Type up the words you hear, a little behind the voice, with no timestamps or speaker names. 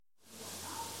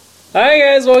Hi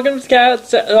guys, welcome to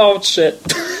Cats. Oh shit.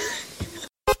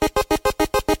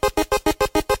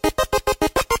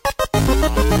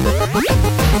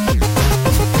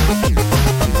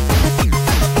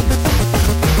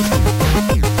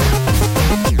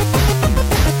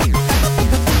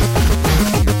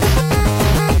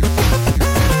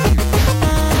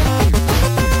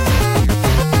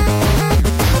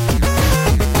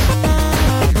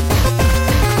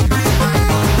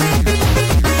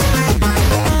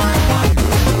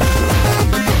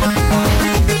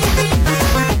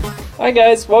 Hi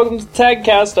guys, welcome to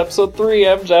Tagcast episode 3.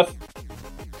 I'm Jeff.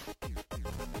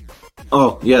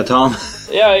 Oh, yeah, Tom.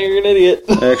 Yeah, you're an idiot.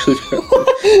 I actually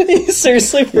You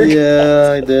seriously forgot?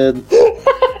 Yeah, I did.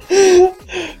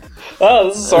 Oh,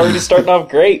 this is already starting off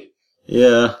great.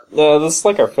 Yeah. This is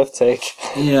like our 5th take.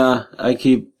 Yeah, I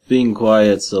keep being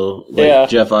quiet, so Yeah.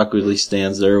 Jeff awkwardly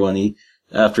stands there when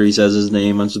after he says his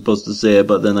name, I'm supposed to say it,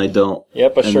 but then I don't.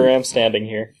 Yep, I sure am standing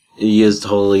here. He is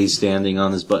totally standing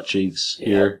on his butt cheeks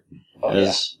here Oh,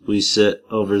 as we sit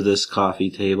over this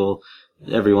coffee table.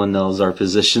 Everyone knows our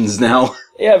positions now.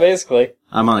 Yeah, basically.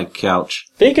 I'm on a couch.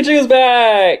 Pikachu's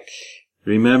back!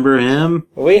 Remember him?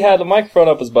 We had a microphone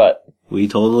up his butt. We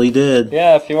totally did.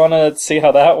 Yeah, if you want to see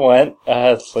how that went,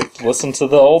 listen to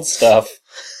the old stuff.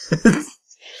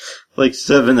 Like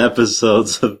 7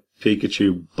 episodes of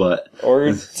Pikachu butt.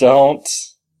 Or don't.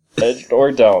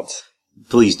 Or don't.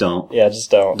 Please don't. Yeah,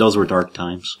 just don't. Those were dark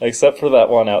times. Except for that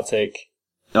one outtake.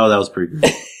 Oh, that was pretty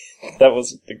great. That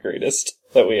was the greatest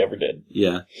that we ever did.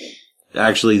 Yeah.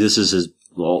 Actually, this is his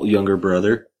younger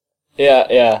brother.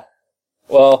 Yeah.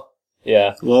 Well,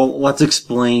 yeah. Well, let's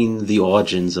explain the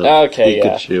origins of Yeah.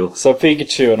 Pikachu. So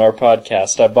Pikachu in our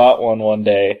podcast, I bought one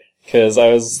day, because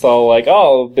I was all like,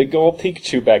 oh, big old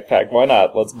Pikachu backpack, why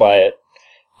not? Let's buy it.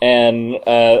 And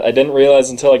I didn't realize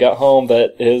until I got home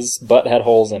that his butt had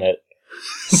holes in it.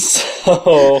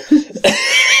 So...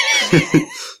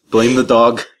 Blame the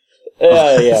dog.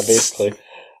 Yeah, basically.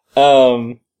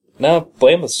 No,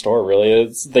 blame the store,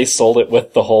 really. They sold it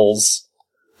with the holes.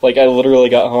 Like, I literally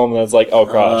got home and I was like, oh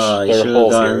gosh, You there should are have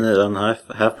holes gotten here. it on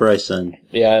half price then.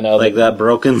 Yeah, I know. Like that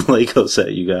broken Lego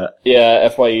set you got. Yeah,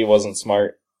 FYE wasn't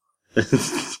smart.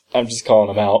 I'm just calling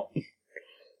them out.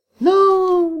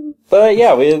 No! But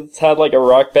yeah, we had like a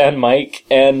Rock Band mic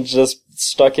and just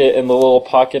stuck it in the little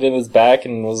pocket in his back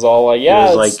and was all like,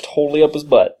 yeah, It was it's totally up his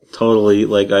butt. Totally,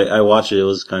 like, I watched it, it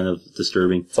was kind of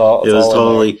disturbing. It's all in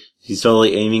there. He's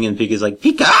totally aiming and Pika's like,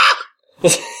 Pika!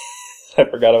 I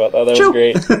forgot about that. That was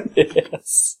great.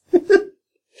 Yes.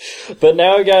 But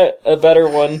now I got a better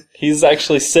one. He's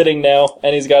actually sitting now,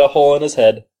 and he's got a hole in his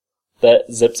head that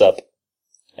zips up.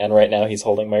 And right now he's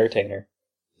holding my retainer.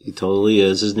 He totally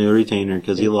is his new retainer,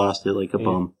 because he lost it like a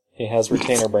bum. He has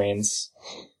retainer brains.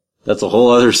 That's a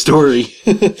whole other story.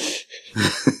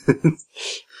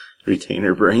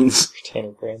 Retainer brains.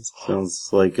 Retainer brains. Sounds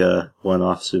like a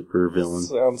one-off super villain.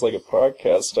 Sounds like a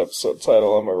podcast episode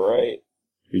title, am I right?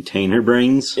 Retainer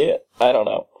brains? Yeah, I don't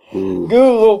know. Ooh.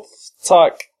 Google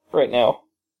Talk right now.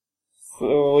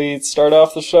 So we start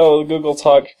off the show with Google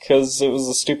Talk because it was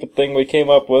a stupid thing we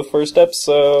came up with first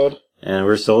episode. And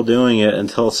we're still doing it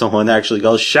until someone actually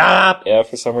goes, shut up! Yeah,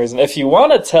 for some reason. If you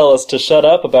want to tell us to shut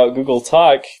up about Google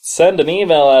Talk, send an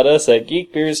email at us at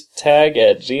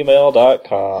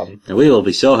geekbeerstag@gmail.com. And we will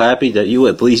be so happy that you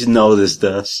would please notice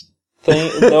us.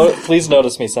 Please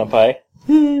notice me, senpai.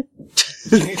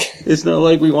 It's not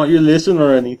like we want you to listen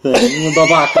or anything.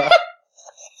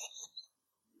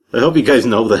 I hope you guys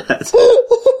know that.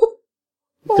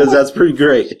 Because that's pretty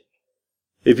great.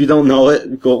 If you don't know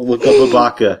it, go look up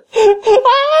Abaka.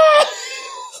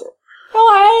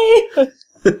 Hi!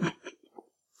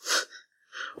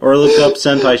 Or look up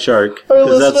Senpai Shark.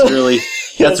 Because that's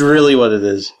really what it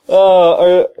is.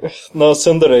 No,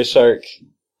 Tsundere Shark.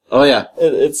 Oh yeah.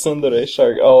 It's Tsundere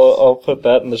Shark. I'll put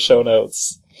that in the show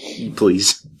notes.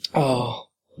 Please. Oh.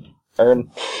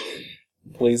 Ern.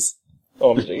 Please.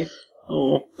 OMG.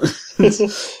 Oh.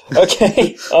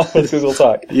 Okay, on with Google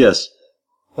Talk. Yes.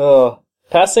 Oh.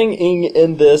 Passing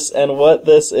in this and what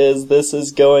this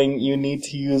is going, you need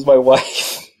to use my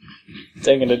wife.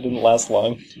 Dang it, it didn't last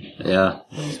long. Yeah,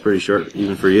 it's pretty short,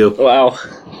 even for you. Wow.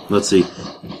 Let's see.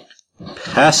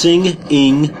 Passing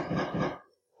ing.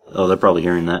 Oh, they're probably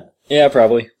hearing that. Yeah,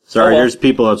 probably. Sorry, there's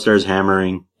people upstairs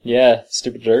hammering. Yeah,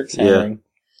 stupid jerks hammering. Yeah.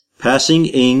 Passing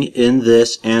ing in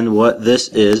this and what this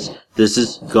is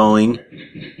going.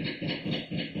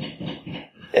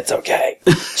 It's okay.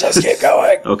 Just keep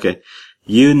going. Okay.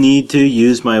 You need to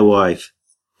use my wife.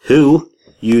 Who?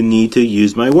 You need to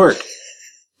use my work.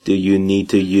 Do you need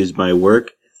to use my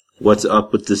work? What's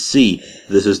up with the C?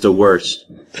 This is the worst.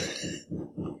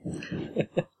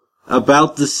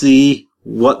 About the sea,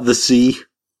 what the sea?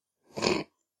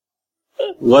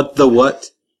 What the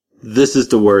what? This is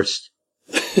the worst.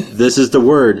 This is the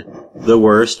word. The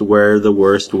worst, where the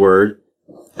worst word.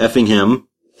 Effing him.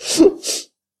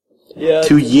 Yeah.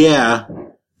 To yeah,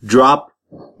 drop,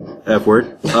 F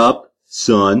word, up,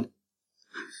 son.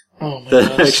 Oh my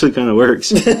That gosh. actually kind of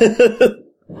works.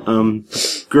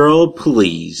 Girl,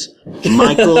 please.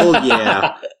 Michael,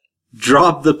 yeah.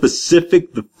 Drop the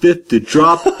Pacific, the fifth to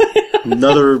drop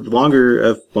another longer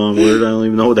F-bomb word. I don't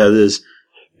even know what that is.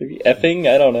 Maybe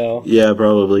effing? I don't know. Yeah,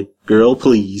 probably. Girl,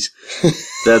 please.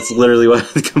 That's literally what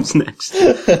comes next.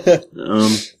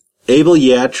 Abel,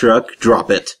 yeah, truck,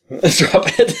 drop it. Drop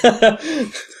it.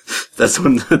 That's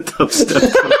when the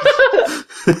dubstep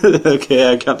comes. Okay,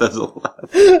 I got that as a lot.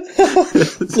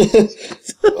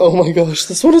 Oh my gosh,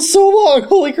 this one is so long.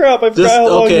 Holy crap, I forgot how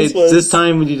long this was. This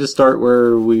time we need to start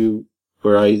where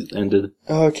I ended.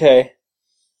 Okay.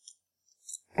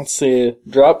 Let's see.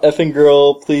 Drop effing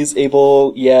girl, please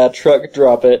Abel, yeah, truck,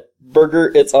 drop it.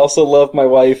 Burger, it's also love my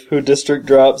wife, who district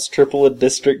drops, triple a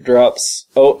district drops,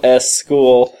 OS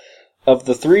school. Of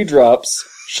the 3 drops,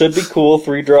 should be cool,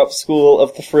 3 drop school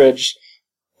of the fridge.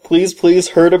 Please, please,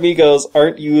 herd amigos,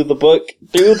 aren't you the book?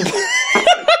 Do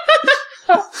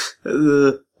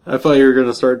the I thought you were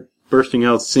gonna start bursting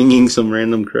out singing some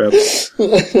random crap.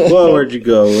 Well, where'd you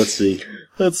go? Let's see.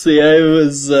 Let's see, I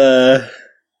was,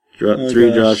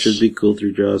 3 drops should be cool,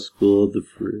 3 drops school of the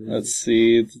fridge. let's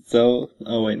see, so,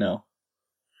 oh wait, no.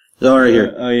 Oh, right here.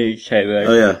 Okay, there.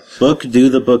 Oh yeah. Book, do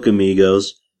the book,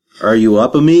 amigos. Are you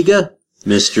up, amiga?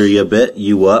 Mister, you bet,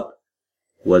 you up?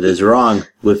 What is wrong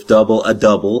with double, a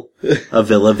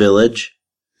villa village,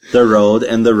 the road,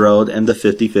 and the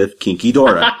 55th Kinky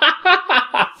Dora?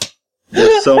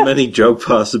 There's so many joke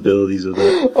possibilities with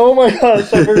that. Oh my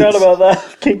gosh, I forgot about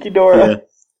that. Kinky Dora. Yeah.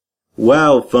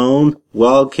 Wow, phone.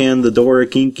 Well, can the Dora,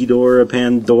 Kinky Dora,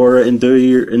 Pandora,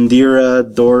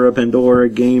 Indira, Dora, Pandora,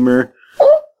 Gamer,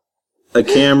 a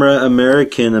camera,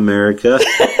 America.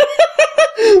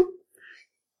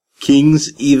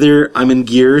 Kings, either, I'm in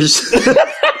gears. Let's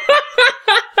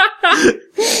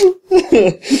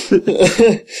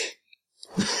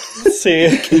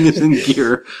see. King is in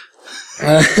gear.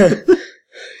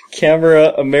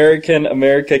 Camera,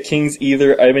 America, Kings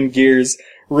either, I'm in gears.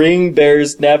 Ring,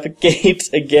 bears, navigate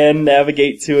again,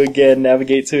 navigate to again,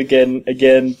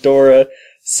 Dora,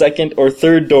 second or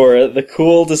third Dora, the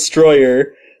cool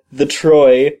destroyer, the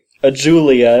Troy, a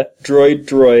Julia,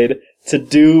 droid, to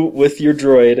do with your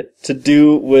droid, to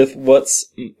do with what's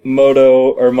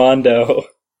Moto Armando.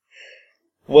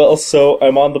 Well, so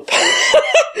I'm on the pub.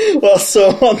 So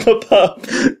I'm on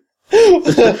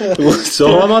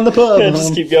the pub. Yeah,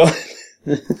 just keep going.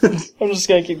 I'm just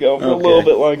gonna keep going for a little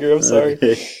bit longer, I'm sorry.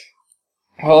 Okay.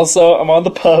 Also, I'm on the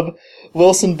pub.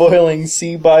 Wilson Boiling,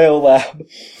 C Biolab.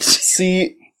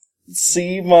 C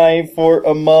my for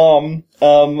a mom,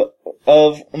 of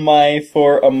my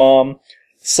for a mom.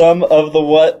 Some of the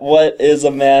what is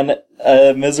a man,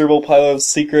 a miserable pile of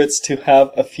secrets to have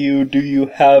a few. Do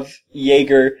you have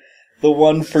Jaeger? The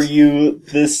one for you,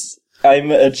 this,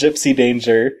 I'm a gypsy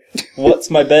danger.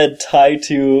 What's my bed tie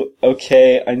to?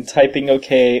 Okay, I'm typing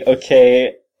okay,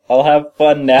 I'll have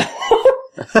fun now.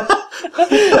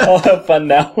 I'll have fun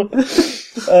now.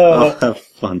 I'll have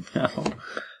fun now.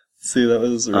 See, that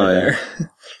was right there.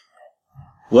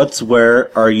 What's where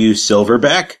are you,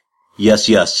 Silverback?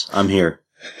 Yes, I'm here.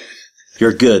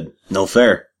 You're good. No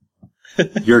fair.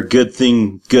 You're good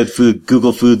thing, good food,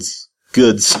 Google Foods,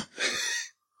 goods.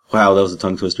 Wow, that was a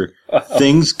tongue twister.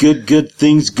 Things, good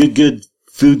things, good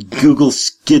food, Google,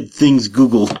 skid things,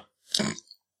 Google.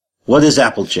 What is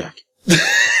Applejack?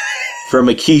 From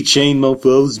a keychain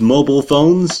mofos, mobile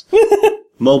phones?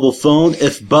 Mobile phone,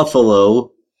 if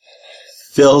Buffalo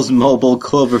fills mobile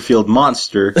Cloverfield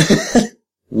monster.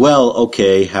 Well,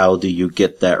 okay, how do you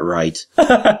get that right?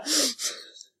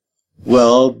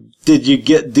 Well, did you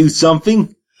do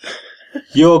something?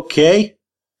 You okay?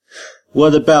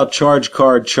 What about charge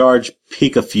card, charge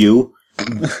pick a few?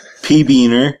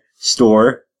 P-Beaner,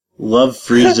 store, love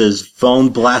freezes, phone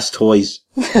blast toys.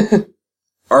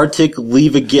 Arctic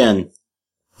leave again.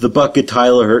 The bucket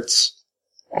Tyler hurts.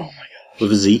 Oh my god.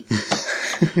 With a Z.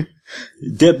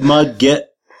 Dip mud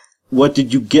get. What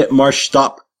did you get, Marsh?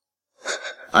 Stop.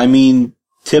 I mean,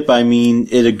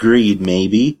 it agreed,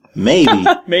 maybe.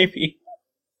 Maybe.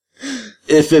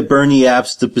 If it Bernie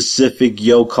apps the Pacific,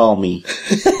 yo, call me.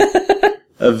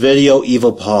 A video,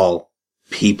 Evil Paul.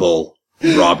 People.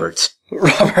 Robert.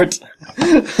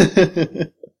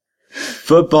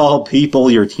 Football, people,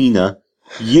 your Tina.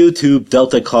 YouTube,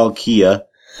 Delta call Kia.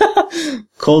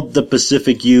 Cold the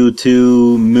Pacific U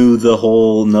to moo the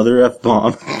whole another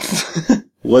F-bomb.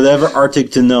 Whatever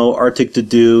Arctic to know, Arctic to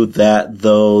do, that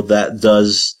though, that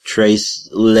does trace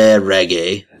le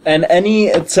reggae. And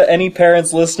any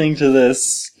parents listening to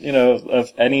this, of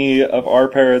any of our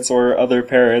parents or other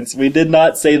parents, we did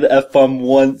not say the F-bomb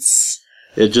once.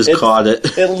 It just caught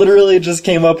it. It literally just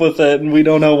came up with it, and we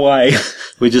don't know why.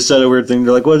 We just said a weird thing.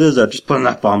 They're like, what is that? Just put an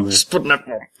F-bomb there. Just put an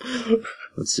F-bomb.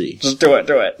 Let's see. Just do it.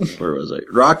 Where was I?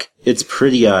 Rock, it's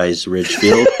pretty eyes,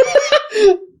 Ridgefield.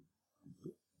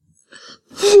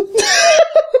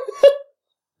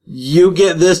 You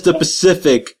get this, the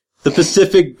Pacific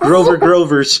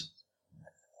Grovers.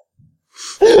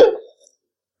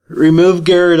 Remove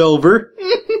Garrett over.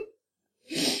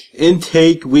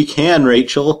 Intake, we can,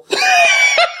 Rachel.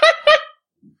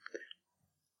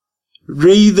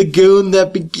 Re the goon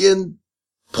that begin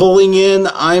pulling in,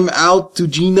 I'm out to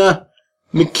Gina.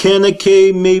 McKenna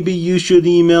K, maybe you should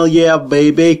email, yeah,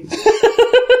 baby.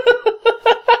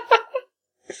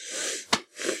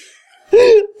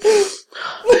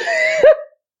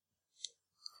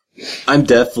 I'm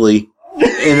definitely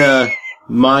in a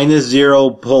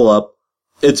 -0 pull-up.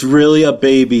 It's really a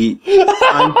baby.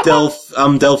 I'm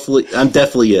definitely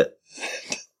it.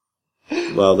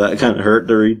 Wow, that kind of hurt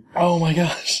to read. Oh my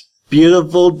gosh.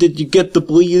 Beautiful. Did you get the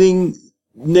bleeding?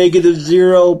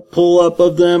 -0 pull-up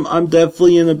of them. I'm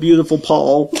definitely in a beautiful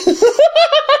Paul.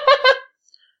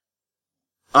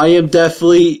 I am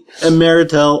definitely a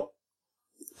Maritel.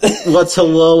 What's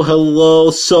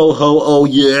hello, Soho, oh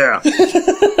yeah.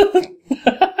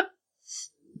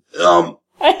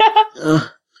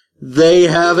 They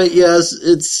have it, yes,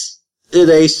 it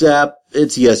ASAP,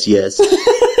 it's yes.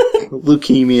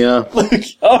 Leukemia.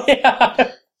 Oh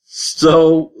yeah.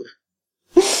 So,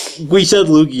 we said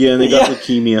Lugia and they got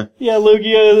leukemia. Yeah,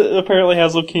 Lugia apparently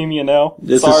has leukemia now.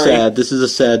 This is a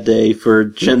sad day for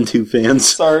Gen 2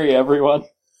 fans. Sorry, everyone.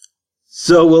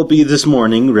 So will be this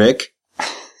morning, Rick.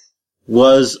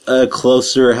 Was a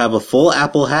closer, have a full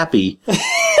apple happy.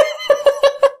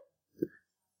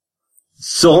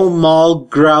 Soul Mall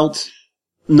Grout.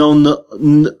 No.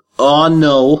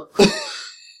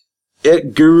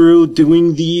 It Guru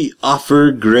doing the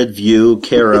offer grid view,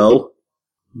 Caro.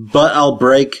 But I'll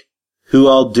break. Who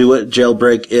I'll do it,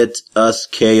 jailbreak it, us,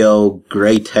 KO,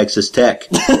 Gray Texas Tech.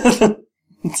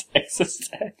 Texas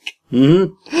Tech.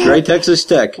 Gray Texas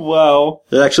Tech. Wow.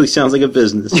 That actually sounds like a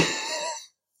business.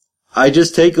 I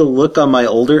just take a look on my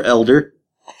older elder.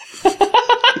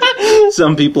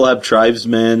 Some people have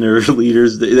tribesmen or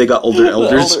leaders. They got older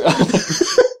elders.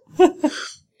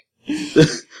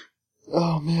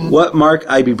 Oh, man. What mark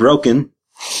I be broken?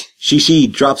 She,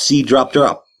 drop C, drop.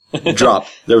 Drop.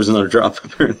 There was another drop,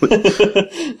 apparently.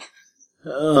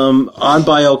 On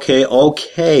by okay.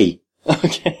 Okay.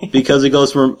 Because it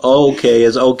goes from okay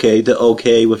as okay to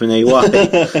okay with an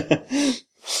AY.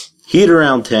 Heat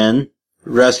around 10.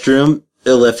 Restroom,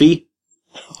 Iliffy.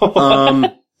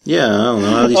 Yeah, I don't know.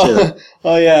 How do you say that?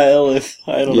 Oh, yeah, Ilif.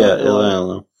 I don't know. Yeah, I don't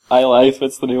know. iLife,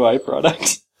 it's the new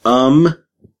iProduct.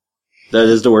 That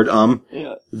is the word,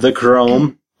 Yeah. The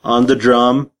chrome, on the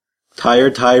drum,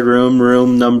 tire,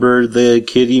 room number, the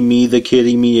kitty me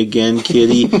again,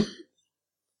 kitty.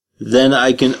 Then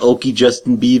I can okie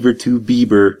Justin Bieber to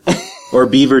Bieber, or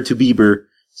Beaver to Bieber,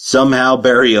 somehow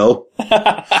Barrio.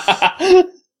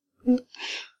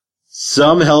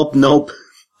 Some help, nope.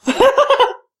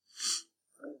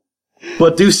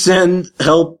 But do send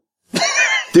help.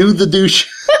 Do the douche.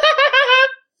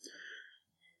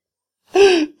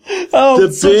 Oh,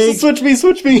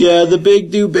 switch me. Yeah, the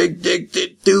big dick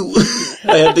do.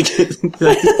 I had to get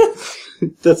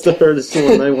that's the hardest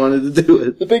one. I wanted to do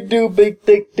it. The big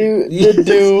dick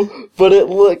do, but it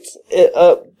looked it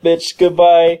up, bitch,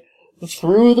 goodbye.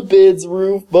 Through the bid's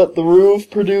roof, but the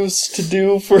roof produced to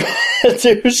do for douche.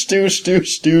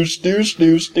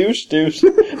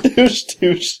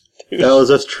 That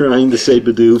was us trying to say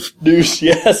Bidoof. Douche,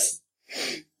 yes.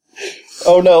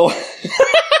 Oh no.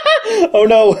 Oh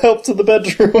no, help to the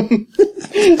bedroom.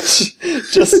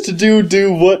 Just to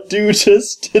do what do,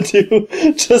 just to do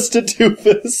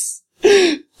this.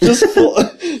 Just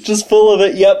full of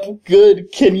it, yep,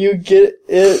 good. Can you get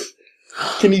is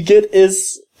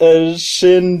a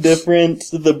shin different?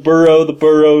 The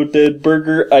burrow did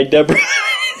burger, Deborah,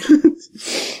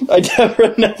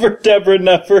 never.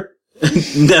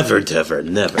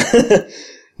 Never.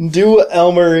 Do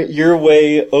Elmer your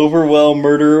way, overwhelm,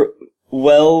 murder,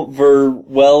 what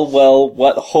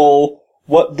hole,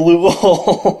 what blue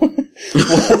hole,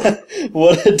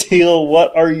 what a deal,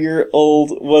 what are your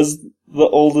was the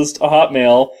oldest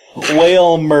hotmail,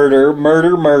 whale murder.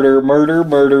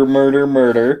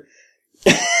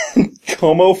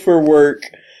 Como for work.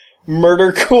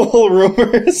 Murder cool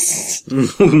rumors.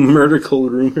 Murderful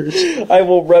rumors. I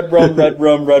will red rum,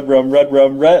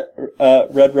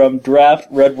 draft,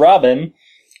 red robin.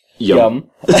 Yum.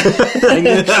 I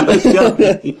knew that was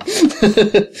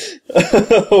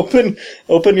coming.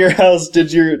 Open your house.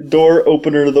 Did your door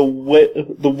opener the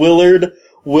Willard?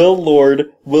 Will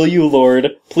Lord, will you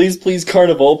Lord, please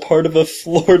carnival, part of a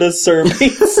Florida Sir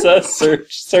Pizza,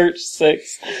 search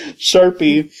 6,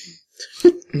 Sharpie,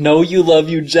 know you love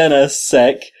you Jenna,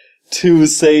 sec, to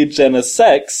say Jenna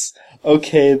sex,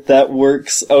 okay, that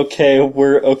works, okay,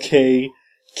 we're okay,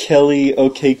 Kelly,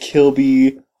 okay,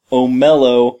 Kilby,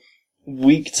 O'Mello,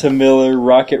 weak to Miller,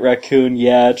 Rocket Raccoon,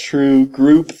 yeah, true,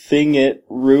 group, thing it,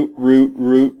 root,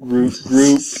 group,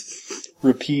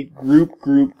 repeat, group,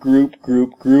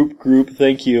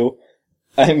 thank you.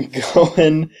 I'm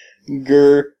going,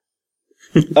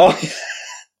 oh.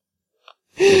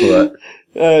 What?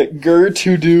 Gur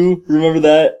to do, remember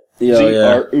that? Yeah,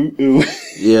 G-R-oo-oo.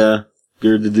 Yeah,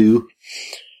 gur to do.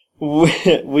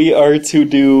 We are to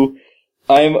do,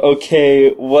 I'm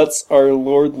okay, what's our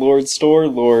Lord, store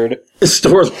Lord?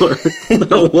 Store Lord. I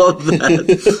love that.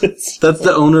 That's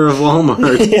the owner of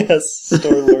Walmart. Yes,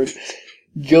 Store Lord.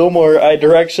 Gilmore, I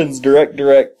directions, direct,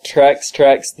 tracks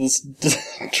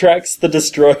the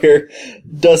destroyer,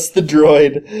 dust the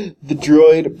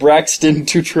droid, Braxton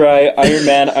to try, Iron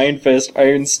Man, Iron Fist,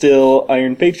 Iron Steel,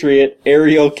 Iron Patriot,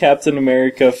 Ariel, Captain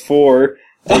America, 4.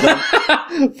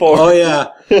 Oh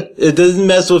yeah. It doesn't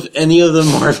mess with any of the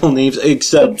Marvel names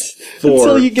except Thor.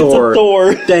 Until you get to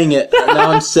Thor. Dang it.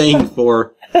 Now I'm saying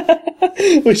Thor.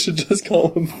 We should just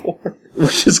call him 4. We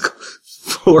just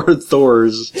call 4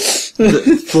 Thors.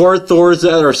 4 Thors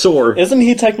that are sore. Isn't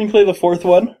he technically the 4th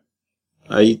one?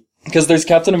 Because there's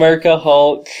Captain America,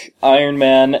 Hulk, Iron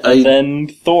Man, and then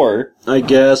Thor. I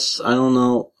guess. I don't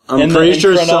know. I'm pretty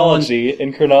sure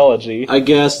in chronology. I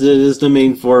guess it is the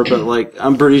main 4, but like,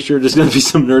 I'm pretty sure there's gonna be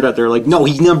some nerd out there like, no,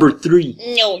 he's number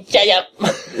 3. No, shut up.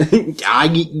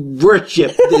 I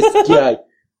worship this guy.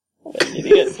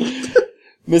 Idiot.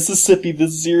 Mississippi,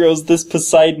 this Zeros, this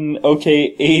Poseidon,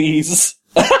 okay, 80s.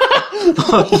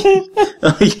 Oh,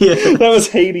 yeah. That was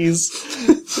Hades.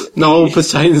 No,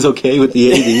 Poseidon's okay with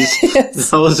the 80s.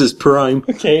 Yes. That was his prime.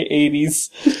 Okay, 80s.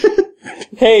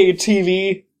 Hey,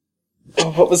 TV.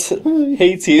 Oh, what was it?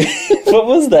 Hey, TV. What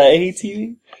was that? Hey,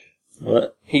 TV?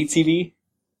 What? Hey, TV?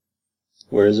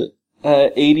 Where is it?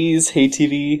 80s, Hey,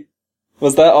 TV.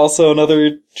 Was that also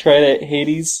another try at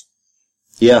Hades?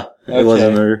 Yeah, it Okay. was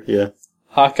another, yeah.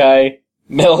 Hawkeye,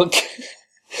 Milk.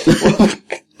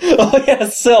 Oh yeah,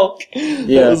 Silk.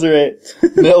 Yeah. That was right.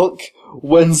 Milk,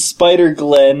 when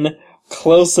Spider-Glen,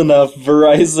 close enough,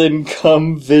 Verizon,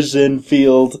 come Vision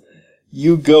Field,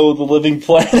 you go the living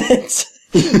planet,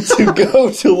 to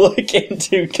go to look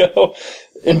into, go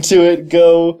into it,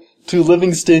 go to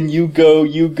Livingston, you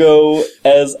go,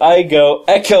 as I go,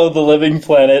 echo the living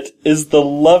planet, is the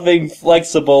loving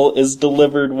flexible, is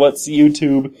delivered, what's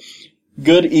YouTube,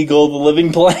 Good Eagle, the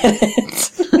living planet.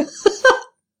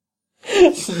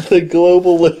 The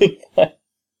global living planet.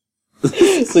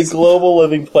 The global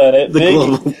living planet.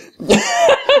 Global.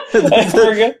 I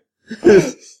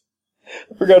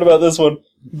forgot about this one.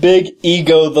 Big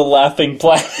Ego, the laughing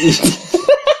planet.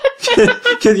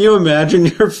 Can you imagine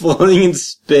you're floating in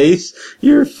space?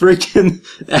 You're a freaking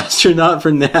astronaut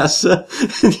for NASA,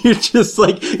 and you're just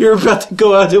like, you're about to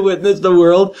go out to witness the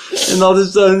world, and all of a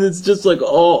sudden it's just like,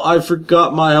 oh, I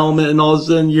forgot my helmet, and all of a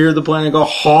sudden you hear the planet go,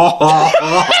 ha ha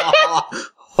ha ha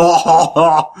ha ha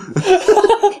ha.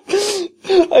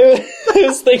 I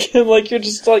was thinking, like, you're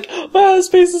just like, wow,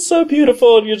 space is so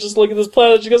beautiful, and you just look at this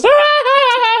planet, and she goes,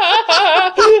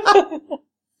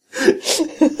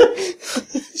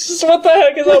 It's just, what the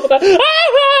heck is up with that?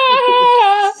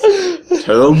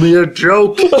 Tell me a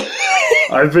joke.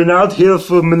 I've been out here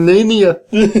for millennia.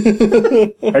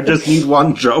 I just need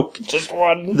one joke. Just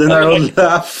one. Then I'll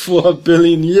laugh for a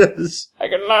billion years. I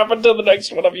can laugh until the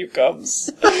next one of you comes.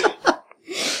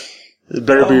 It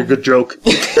better be a good joke.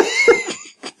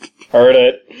 Heard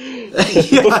it.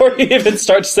 Yeah. Before you even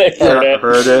start saying heard it.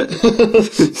 Heard it.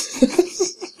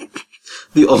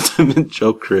 The ultimate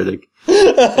joke critic.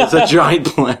 It's a giant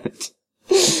planet.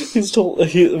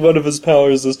 One of his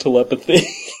powers is telepathy.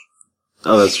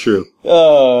 Oh, that's true.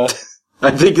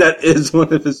 I think that is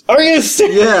one of his... Are you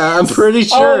serious? Yeah, I'm pretty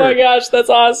sure. Oh my gosh, that's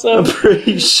awesome. I'm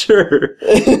pretty sure.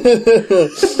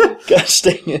 Gosh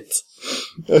dang it.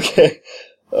 Okay.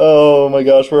 Oh my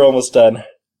gosh, we're almost done.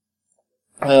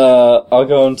 I'll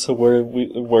go into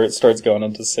where it starts going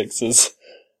into sixes.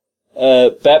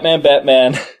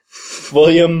 Batman,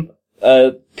 William,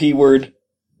 P word,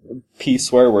 P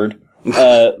swear word,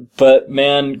 But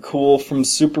man, cool from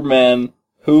Superman.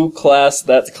 Who class?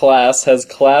 That's class. Has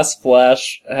class.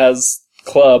 Flash has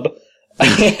club. I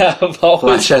have always.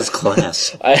 Flash has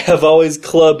class. I have always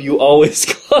club. You always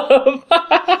club.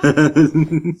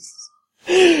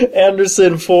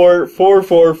 Anderson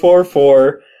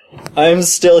 44444. I'm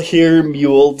still here,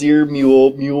 mule, dear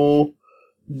mule,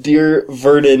 dear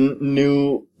Vernon,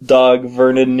 new dog, mid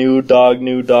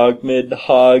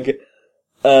hog,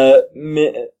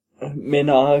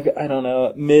 minog, I don't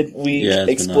know, midweek,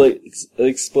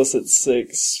 explicit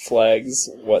Six Flags.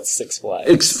 What's Six Flags?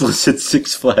 Explicit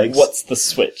Six Flags. What's the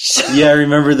switch? Yeah, I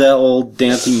remember that old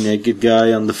dancing naked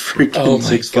guy on the freaking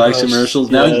Six Flags commercials.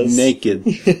 Now he's naked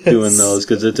doing those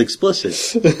because it's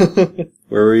explicit.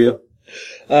 Where were you?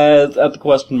 At the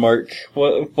question mark.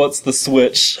 What's the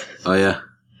switch? Oh yeah.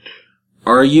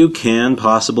 Are you Kim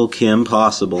Possible?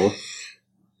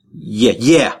 Yeah.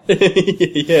 Yeah.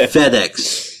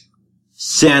 FedEx.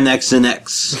 Sanex and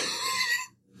X.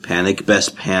 Panic,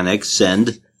 best panic,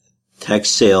 send.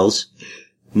 Text sales.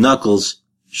 Knuckles.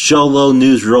 Sholo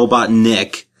News Robot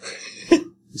Nick.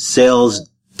 Sales,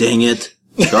 dang it.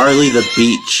 Charlie the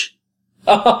Beach.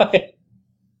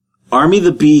 Army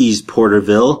the Bees,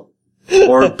 Porterville.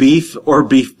 Or beef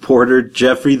porter,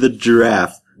 Jeffrey the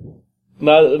Giraffe.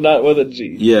 Not with a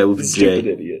G. Yeah, with a J. Stupid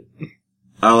idiot.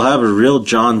 I'll have a real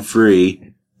John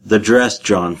Free. The dress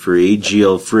John Free.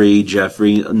 Geo Free.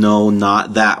 Jeffrey. No,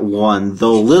 not that one. The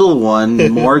little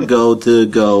one. More go to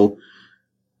go.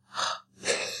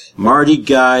 Marty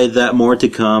Guy. That more to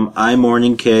come. I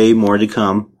Morning K. More to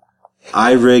come.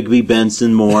 I Rigby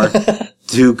Benson. More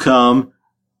to come.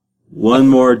 One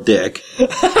more dick.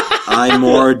 I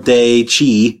more day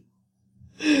chi.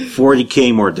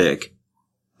 40K more dick.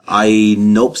 I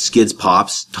nope skids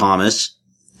pops. Thomas.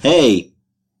 Hey.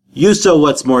 You so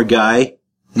what's more guy?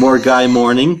 More guy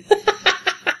morning.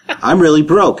 I'm really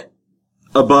broke.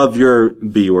 Above your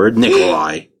B word,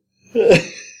 Nikolai.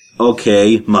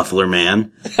 Okay, muffler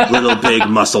man. Little big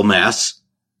muscle mass.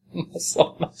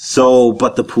 So,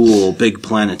 but the pool, big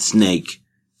planet snake.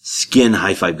 Skin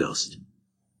high five ghost.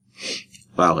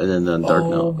 Wow, and then the Dark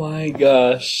Note. Oh my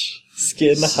gosh.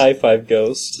 Skin high five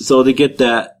ghost. So to get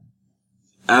that,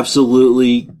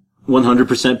 absolutely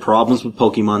 100% problems with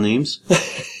Pokemon names.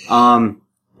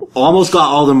 Almost got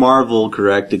all the Marvel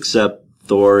correct except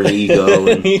Thor and Ego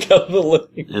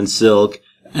and Silk.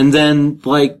 And then,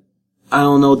 like, I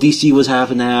don't know, DC was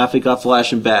half and half. It got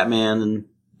Flash and Batman and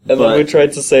then we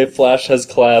tried to say Flash has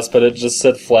class, but it just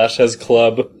said Flash has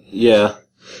club. Yeah.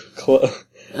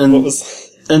 And what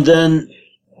was...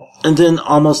 And then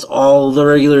almost all the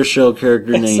regular show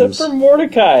character names. Except for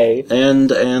Mordecai. And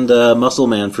Muscle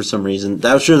Man for some reason.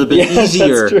 That should have been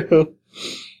easier. That's true.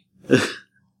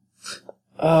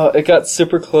 It got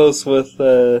super close with,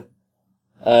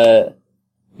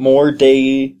 More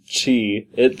Day Chi.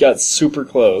 It got super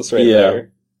close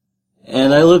there.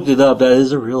 And I looked it up. That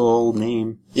is a real old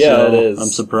name. Yeah, so it is. I'm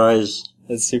surprised.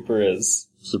 It super is.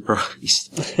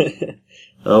 Surprised.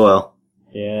 Oh well.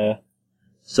 Yeah.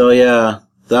 So yeah,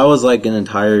 that was like an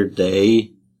entire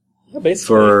day. Yeah,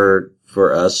 basically.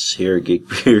 For us here at Geek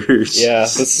Beers. Yeah,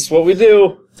 this is what we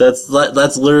do.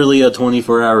 That's literally a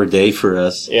 24-hour day for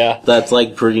us. Yeah. That's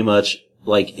like pretty much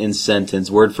like in sentence,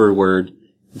 word for word.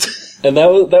 And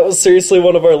that was seriously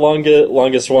one of our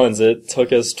longest ones. It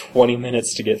took us 20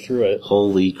 minutes to get through it.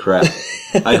 Holy crap.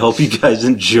 I hope you guys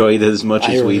enjoyed it as much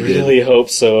as we did. I really hope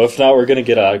so. If not, we're gonna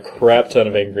get a crap ton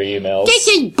of angry emails. This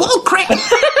is bullcrap!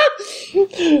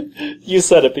 You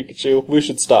said it, Pikachu. We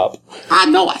should stop. I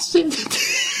know I said it.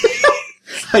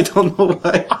 I don't know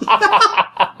why.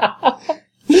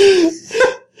 You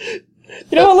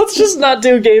know what, let's just not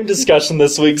do game discussion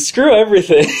this week. Screw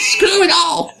everything. Screw it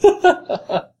all!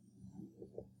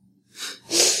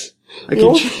 I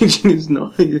keep changing his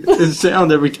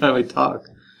sound every time I talk.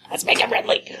 Let's make it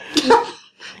Ridley.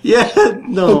 Yeah,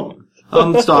 no.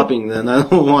 I'm stopping then. I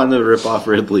don't want to rip off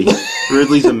Ridley.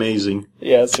 Ridley's amazing.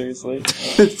 Yeah, seriously.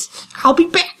 I'll be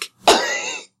back.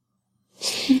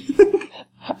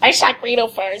 I shot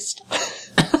Greedo first.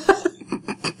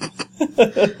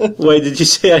 Wait, did you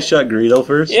say I shot Greedo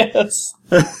first? Yes.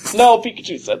 No,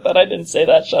 Pikachu said that. I didn't say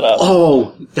that. Shut up.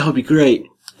 Oh, that would be great.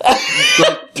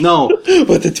 No.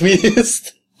 What the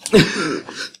twist?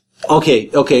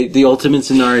 Okay, the ultimate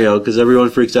scenario, because everyone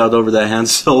freaks out over that Han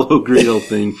Solo Greedo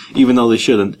thing, even though they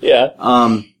shouldn't.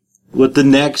 Yeah. With the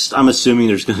next, I'm assuming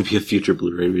there's going to be a future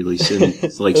Blu-ray release soon.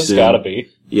 It's like There's soon. gotta be.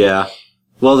 Yeah.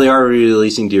 Well, they are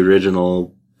releasing the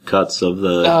original cuts of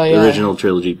the original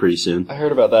trilogy pretty soon. I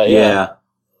heard about that, yeah.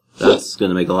 That's going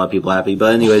to make a lot of people happy.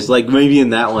 But anyways, like, maybe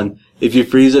in that one, if you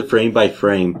freeze it frame by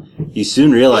frame, you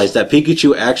soon realize that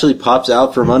Pikachu actually pops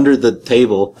out from under the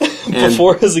table and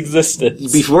Before his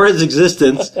existence.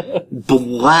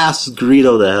 blasts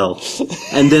Greedo to hell.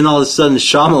 And then all of a sudden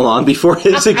Shyamalan, before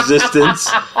his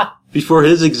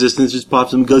existence just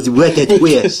pops him and goes, what a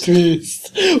twist.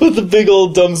 With the big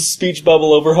old dumb speech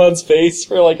bubble over Han's face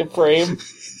for like a frame.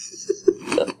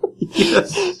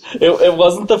 Yes. It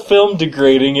wasn't the film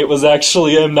degrading, it was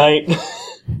actually M. Night.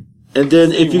 And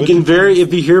then if you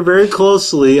hear very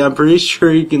closely, I'm pretty sure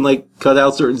you can like cut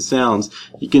out certain sounds.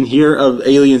 You can hear of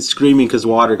aliens screaming because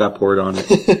water got poured on it.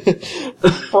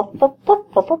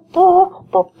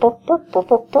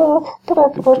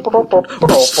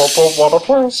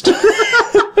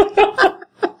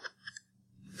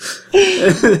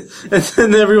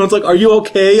 And then everyone's like, "Are you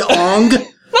okay, Ong?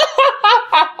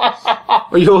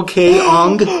 Are you okay,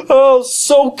 Ong?" Oh,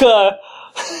 Soka!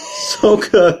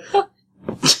 Soka.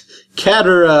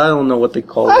 Catera, I don't know what they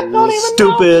call it. I don't even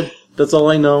Stupid. Know. That's all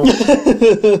I know.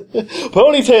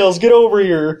 Ponytails, get over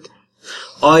here!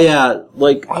 Oh yeah,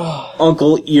 like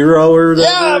Uncle Eero or whatever.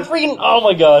 Yeah, freaking, oh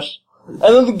my gosh. And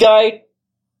then the guy,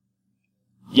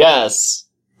 yes.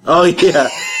 Oh yeah.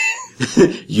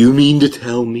 You mean to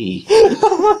tell me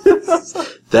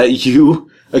that you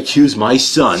accuse my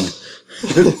son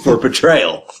for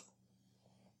betrayal?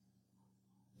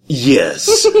 Yes.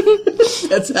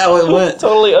 That's how it went.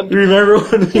 Totally Remember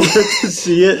when we went to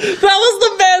see it? That was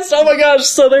the best! Oh my gosh,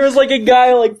 so there was like a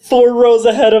guy like 4 rows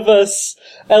ahead of us,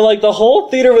 and like the whole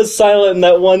theater was silent in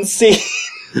that one scene.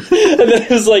 And then it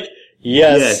was like,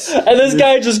 yes. And this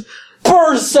guy just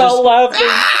bursts out laughing.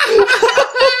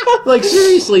 Like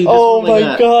seriously. Oh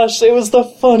my gosh, it was the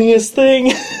funniest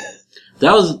thing.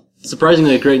 That was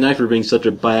surprisingly a great night for being such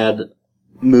a bad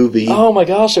movie. Oh my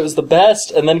gosh, it was the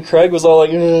best. And then Craig was all like,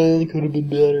 it could have been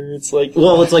better. It's like...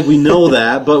 Well, it's like we know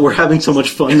that, but we're having so much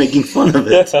fun making fun of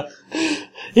it. Yeah.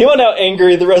 He went out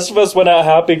angry, the rest of us went out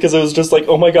happy because it was just like,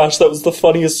 oh my gosh, that was the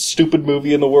funniest stupid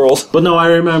movie in the world. But no, I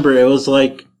remember, it was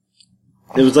like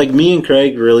me and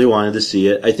Craig really wanted to see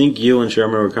it. I think you and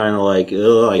Sherman were kind of like,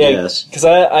 I guess. Because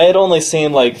I had only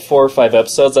seen like 4 or 5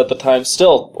 episodes at the time,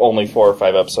 still only 4 or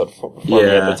 5 episodes for me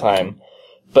at the time.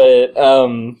 But, I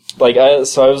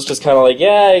was just kind of like,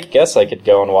 yeah, I guess I could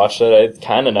go and watch it. I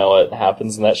kind of know what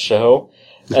happens in that show.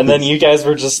 And then you guys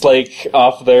were just like,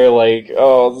 off there like,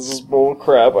 oh, this is bull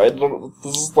crap.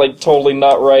 This is like totally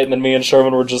not right. And then me and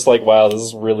Sherman were just like, wow, this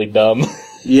is really dumb.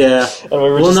 Yeah. And we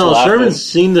were just laughing. Sherman's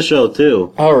seen the show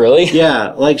too. Oh, really?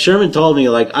 Yeah, like Sherman told me,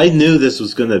 like, I knew this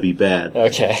was gonna be bad.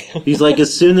 Okay. He's like,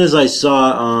 as soon as I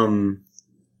saw,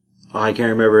 I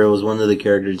can't remember, it was one of the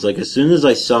characters, like, as soon as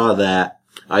I saw that,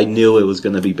 I knew it was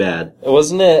gonna be bad.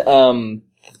 Wasn't it,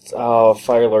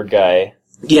 Firelord guy?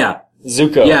 Yeah.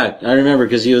 Zuko. Yeah, I remember,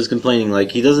 because he was complaining,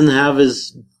 like, he doesn't have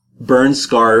his burn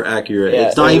scar accurate. Yeah,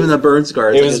 it's not even a burn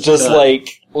scar. It was just like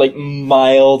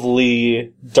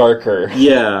mildly darker.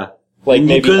 Yeah. Like and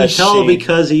maybe you couldn't tell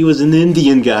because he was an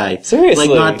Indian guy. Seriously.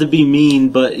 Like, not to be mean,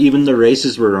 but even the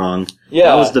races were wrong. Yeah.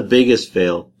 That was the biggest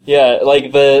fail. Yeah,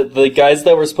 like the guys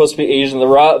that were supposed to be Asian, the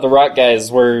rock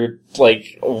guys were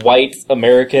like white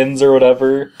Americans or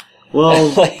whatever. Well,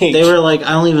 like, they were like,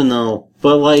 I don't even know.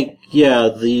 But like, yeah,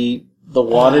 the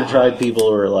Water Tribe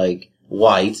people were like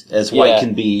white, as white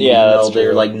can be. Yeah, you know, they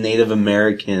were like Native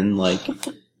American, like,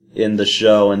 in the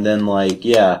show. And then like,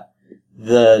 yeah,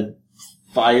 the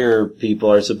fire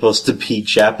people are supposed to be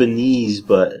Japanese,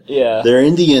 but they're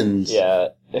Indians. Yeah,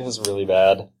 it was really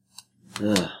bad.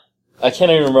 Ugh. I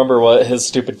can't even remember what his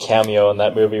stupid cameo in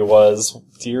that movie was.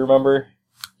 Do you remember?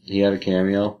 He had a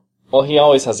cameo? Well, he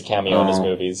always has a cameo in his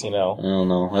movies, you know. I don't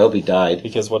know. I hope he died.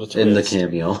 Because what a twist. In the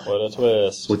cameo. What a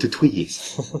twist. What a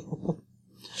twist.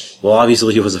 Well,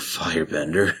 obviously he was a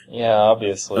firebender. Yeah,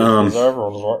 obviously. Because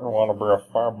everyone's want to be a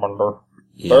firebender.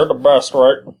 Yeah. They're the best,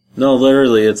 right? No,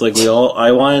 literally, it's like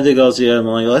I wanted to go see it, I'm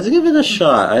like, let's give it a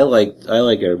shot. I like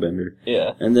Airbender.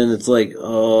 Yeah. And then it's like,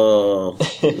 oh,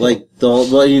 like,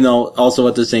 also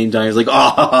at the same time, it's like,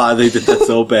 they did that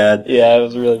so bad. Yeah, it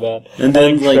was really bad. And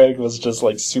then, Craig was just,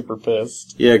 like, super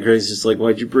pissed. Yeah, Craig's just like,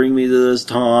 why'd you bring me to this,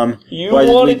 Tom? Why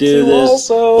did we do this?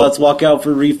 Also. Let's walk out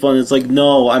for refund. It's like,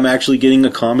 no, I'm actually getting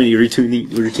a comedy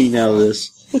routine out of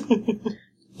this.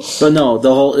 But no,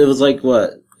 it was like,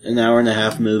 what? An hour and a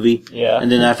half movie. Yeah.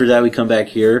 And then after that we come back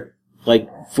here, like,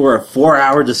 for a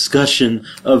 4-hour discussion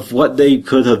of what they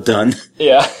could have done.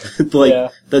 Yeah.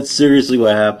 That's seriously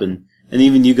what happened. And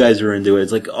even you guys were into it.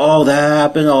 It's like, oh, that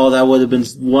happened, that would have been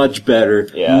much better.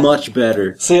 Yeah. Much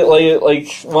better. See, like,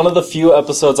 one of the few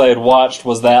episodes I had watched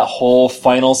was that whole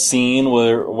final scene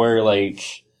where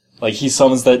Like, he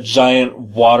summons that giant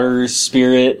water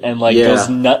spirit and, like, Yeah. goes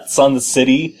nuts on the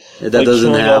city. That like,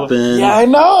 doesn't killing all the- happen. Yeah, I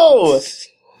know!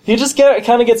 He just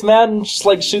kind of gets mad and just,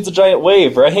 like, shoots a giant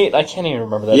wave, right? I can't even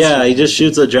remember that. Yeah, he just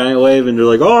shoots a giant wave and they're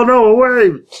like, oh no, a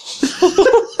wave!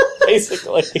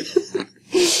 Basically.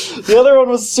 The other one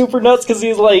was super nuts because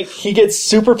he gets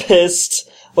super pissed,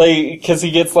 like, because he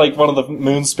gets, like, one of the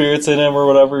moon spirits in him or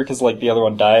whatever, because, like, the other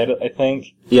one died, I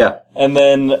think. Yeah. And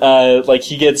then, like,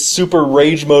 he gets super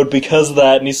rage mode because of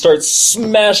that, and he starts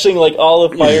smashing, like, all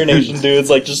of Fire Nation dudes,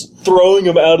 like, just throwing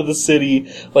them out of the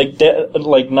city, like,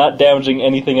 not damaging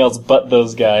anything else but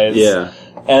those guys. Yeah.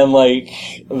 And, like,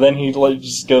 then he, like,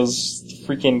 just goes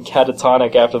freaking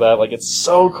catatonic after that. Like, it's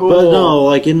so cool. But no,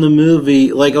 like in the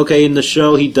movie, like, okay, in the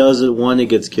show he does it when he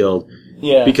gets killed.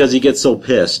 Yeah. Because he gets so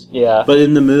pissed. Yeah. But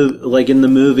in the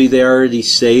movie, they already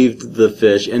saved the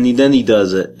fish, and then he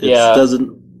does it. It Yeah.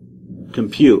 doesn't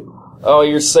compute. Oh,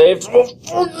 you're saved? Oh,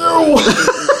 fuck you!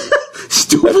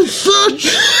 Stupid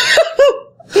fish!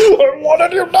 I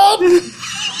wanted you not!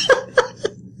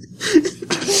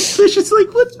 Fish is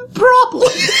like, what's the problem?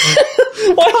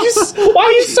 Why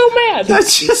are you so mad? I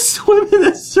just swim in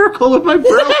a circle with my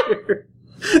brother.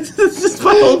 This is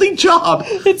my only job.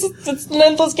 It's an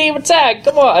endless game of tag.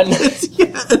 Come on.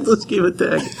 Yeah, let's give it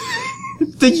tag.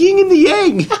 The yin and the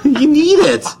yang. You need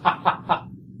it.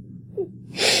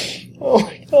 Oh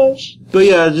my gosh. But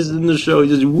yeah, just in the show,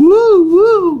 just woo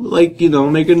woo, like, you know,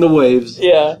 making the waves.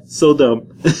 Yeah. So dumb.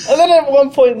 And then at one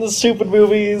point in the stupid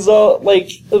movie, he's all, like,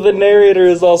 the narrator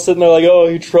is all sitting there like, oh,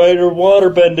 he tried her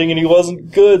water bending and he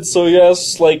wasn't good, so he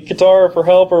asked, like, Katara for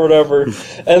help or whatever.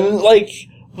 And, like,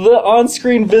 the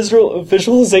on-screen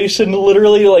visualization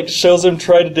literally, like, shows him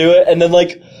try to do it and then,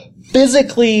 like,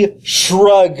 physically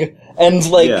shrug and,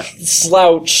 like, Yeah.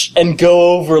 slouch and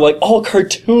go over, like, all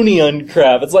cartoony and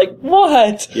crap. It's like,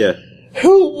 what? Yeah.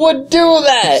 Who would do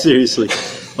that? Seriously.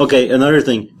 Okay, another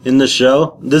thing. In the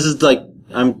show, this is like,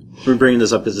 I'm bringing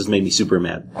this up because this made me super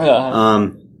mad.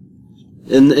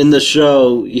 In the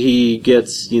show, he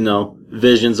gets, you know,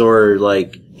 visions or,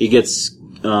 like, he gets,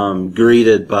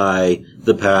 greeted by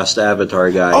the past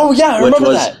Avatar guy. Oh, yeah, I remember which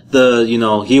was that. you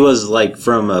know, he was, like,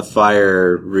 from a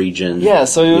fire region. Yeah,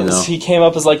 so you know. he came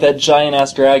up as, like, that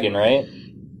giant-ass dragon, right?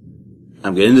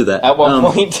 I'm getting into that. At one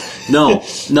point? No,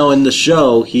 in the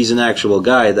show, he's an actual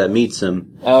guy that meets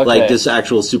him. Okay. Like, this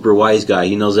actual super wise guy.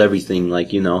 He knows everything,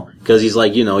 like, you know, cause he's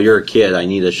like, you know, you're a kid, I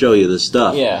need to show you this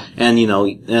stuff. Yeah. And, you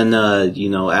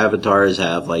know, avatars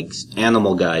have, like,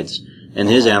 animal guides. And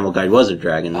his animal guide was a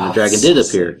dragon, and the dragon did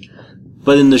appear.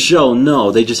 But in the show,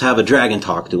 no, they just have a dragon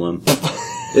talk to him.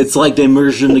 It's like they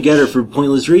merged them together for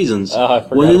pointless reasons. Oh, I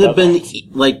forgot Wouldn't it have about been,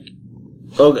 like,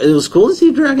 oh, it was cool to see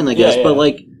a dragon, I guess, Yeah, but, yeah.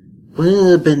 like, wouldn't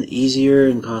it have been easier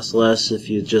and cost less if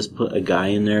you just put a guy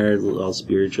in there all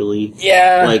spiritually?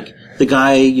 Yeah. Like, the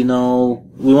guy, you know,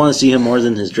 we want to see him more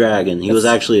than his dragon. He was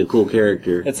actually a cool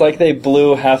character. It's like they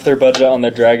blew half their budget on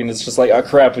their dragon. It's just like, oh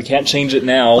crap, we can't change it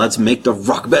now. Let's make the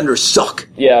rockbender suck!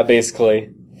 Yeah,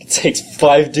 basically. It takes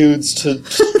 5 dudes to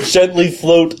gently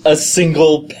float a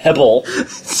single pebble.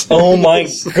 Oh my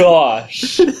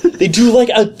gosh. They do like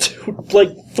a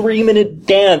 3-minute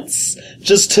dance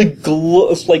just to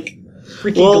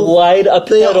freaking glide a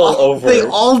pedal over. They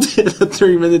all did a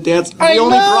 3-minute dance. I The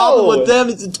only know! problem with them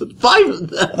is it took 5 of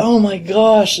them. Oh my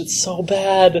gosh, it's so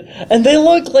bad. And they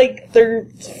look like they're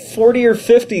 40 or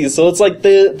 50, so it's like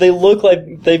they look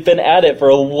like they've been at it for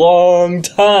a long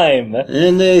time.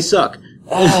 And they suck.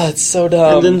 Ah, it's so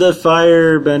dumb. And then the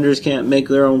firebenders can't make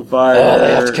their own fire.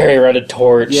 They have to carry around a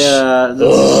torch. Yeah,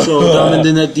 that's so dumb. And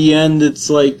then at the end, it's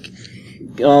like,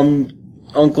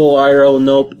 Uncle Iroh,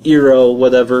 nope, Iro,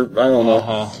 whatever, I don't know.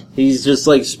 Uh-huh. He's just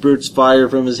like spurts fire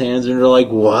from his hands, and they're like,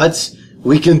 what?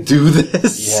 We can do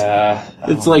this? Yeah.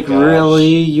 It's Oh my like, gosh.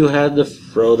 really? You had to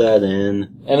throw that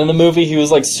in. And in the movie, he was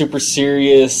like super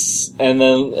serious, and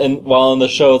while in the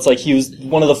show, it's like he was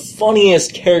one of the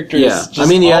funniest characters. Yeah. just I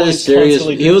mean, he had a always serious,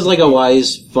 constantly he was like a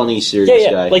wise, funny, serious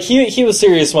yeah. guy. Like he was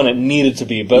serious when it needed to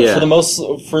be, but Yeah. for the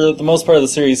most part of the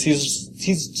series, he's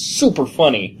super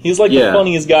funny. He's like Yeah. the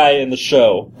funniest guy in the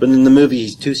show. But in the movie,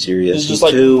 he's too serious. He's He's just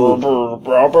like too...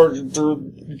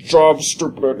 job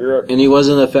stupid idiot. And he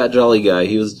wasn't a fat jolly guy.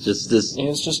 He was just this... He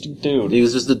was just a dude. He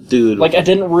was just a dude. Like, I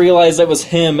didn't realize that was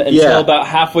him until Yeah. about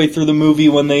halfway through the movie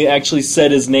when they actually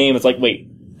said his name. It's like, wait.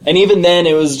 And even then,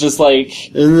 it was just like...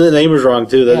 And the name was wrong,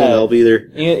 too. That didn't Yeah. help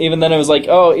either. Even then, it was like,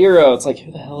 oh, Iro. It's like,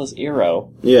 who the hell is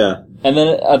Iro? Yeah. And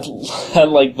then at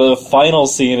like, the final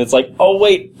scene, it's like, oh,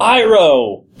 wait,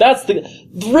 Iroh! That's the...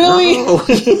 Really?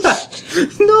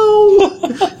 No!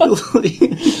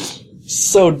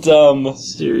 So dumb.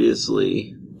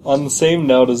 Seriously. on the same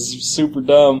note as super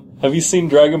dumb, have you seen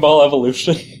Dragon Ball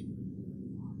Evolution?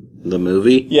 The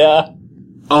movie? Yeah.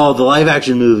 Oh, the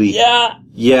live-action movie. Yeah.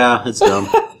 Yeah, it's dumb.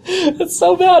 It's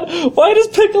so bad. Why does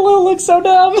Piccolo look so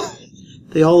dumb?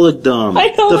 They all look dumb. I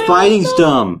know, the they fighting's look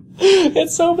dumb.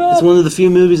 It's so bad. It's one of the few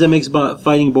movies that makes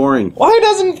fighting boring. Why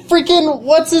doesn't freaking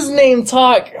what's his name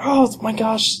talk? Oh my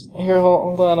gosh! Here,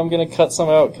 hold on. I'm gonna cut some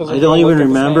out because I don't even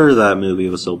remember that movie. It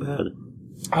was so bad.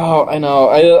 Oh, I know.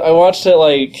 I watched it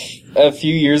like a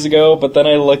few years ago, but then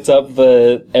I looked up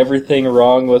the everything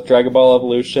wrong with Dragon Ball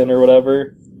Evolution or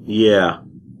whatever, Yeah.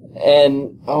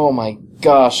 and oh my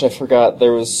gosh, I forgot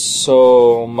there was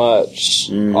so much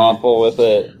awful with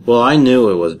it. Well, I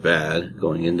knew it was bad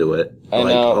going into it. I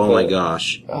know, Oh my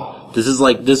gosh. This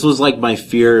was like my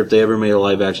fear if they ever made a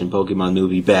live action Pokemon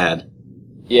movie bad.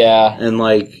 Yeah. And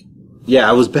yeah,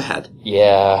 it was bad.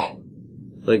 Yeah.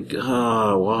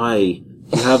 Why?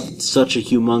 You have such a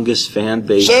humongous fan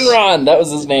base. Shenron, that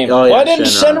was his name. Oh, yeah, Why didn't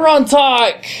Shenron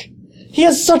talk? He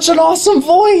has such an awesome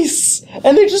voice!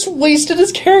 And they just wasted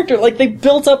his character. Like, they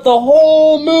built up the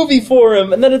whole movie for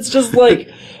him, and then it's just like,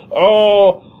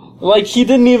 he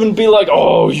didn't even be like,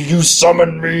 oh, you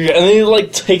summoned me! And then he,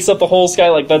 takes up the whole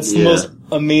sky. That's the most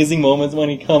amazing moment when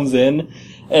he comes in.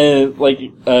 And,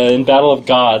 in Battle of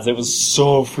Gods, it was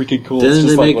so freaking cool. Didn't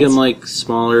they make him,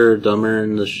 smaller, dumber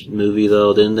in the movie,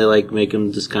 though? Didn't they, make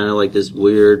him just kind of this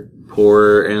weird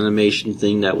horror animation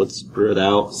thing that would spread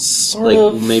out? Sort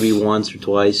of. Maybe once or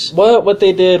twice? What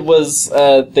they did was,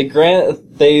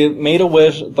 they made a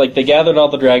wish, they gathered all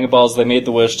the Dragon Balls, they made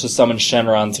the wish to summon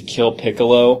Shenron to kill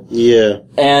Piccolo. Yeah.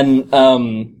 And,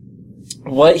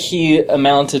 what he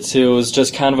amounted to was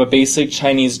just kind of a basic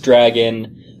Chinese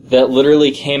dragon that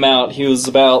literally came out. He was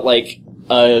about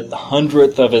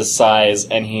 1/100th of his size,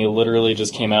 and he literally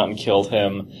just came out and killed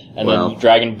him. And then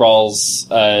Dragon Balls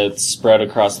spread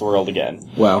across the world again.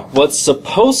 Wow. What's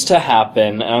supposed to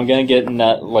happen, and I'm gonna get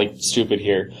stupid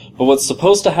here, but what's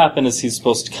supposed to happen is he's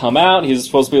supposed to come out, he's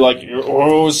supposed to be like,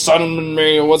 oh, summon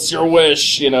me, what's your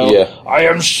wish, Yeah. I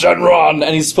am Shenron!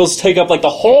 And he's supposed to take up, the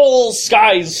whole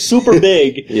sky, super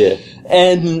big. Yeah.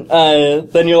 And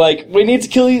then you're like, we need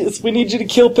you to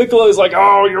kill Piccolo. He's like,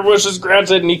 oh, your wish is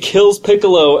granted, and he kills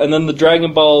Piccolo, and then the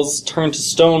Dragon Balls turn to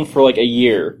stone for a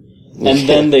year. And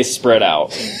then they spread out.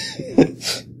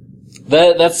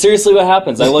 That's seriously what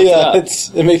happens. I looked it up.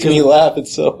 It makes me laugh.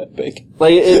 It's so epic.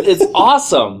 It's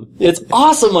awesome. It's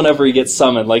awesome whenever he gets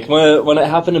summoned. When it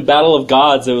happened in Battle of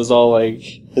Gods, it was all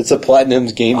it's a Platinum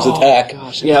Games attack.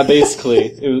 Gosh. Yeah,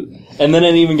 basically. And then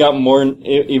it even got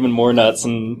even more nuts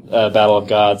in Battle of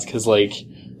Gods, because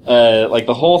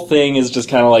the whole thing is just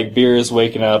kind of Beerus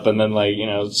waking up, and then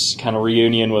just kind of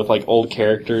reunion with old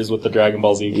characters with the Dragon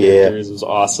Ball Z characters. It was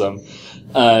awesome.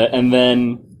 And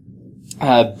then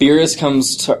Beerus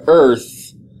comes to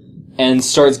Earth and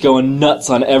starts going nuts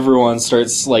on everyone,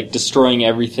 starts destroying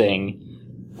everything.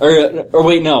 Or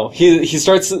wait, no, he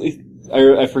starts.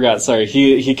 I forgot, sorry.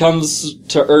 He comes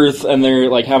to Earth and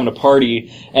they're having a party,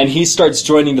 and he starts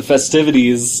joining the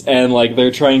festivities, and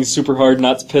they're trying super hard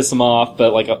not to piss him off,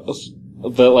 but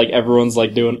everyone's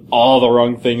doing all the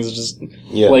wrong things, just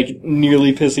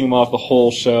nearly pissing him off the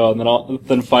whole show, and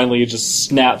then finally he just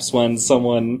snaps when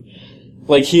someone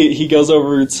he goes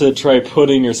over to try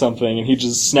pudding or something, and he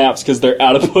just snaps because they're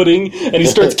out of pudding, and he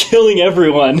starts killing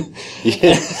everyone.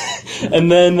 Yeah.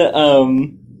 And then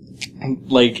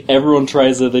everyone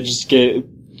tries it, they just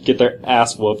get their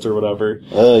ass whooped or whatever.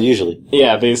 Usually.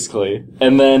 Yeah, basically.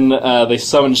 And then they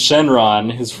summon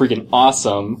Shenron, who's freaking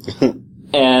awesome.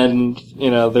 And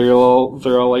they're all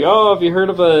like, oh, have you heard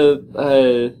of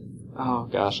oh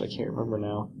gosh, I can't remember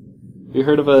now. Have you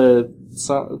heard of a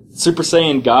Super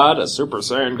Saiyan God? A Super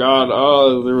Saiyan God?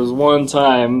 Oh, there was one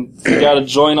time you gotta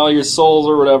join all your souls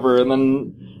or whatever, and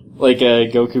then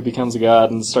Goku becomes a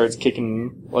god and starts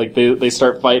kicking, they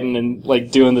start fighting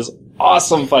and, doing this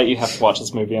awesome fight. You have to watch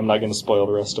this movie. I'm not gonna spoil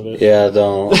the rest of it. Yeah,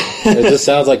 don't. It just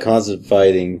sounds like constant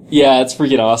fighting. Yeah, it's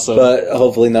freaking awesome. But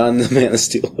hopefully not in the Man of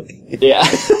Steel way. Yeah.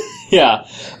 Yeah.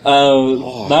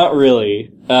 Not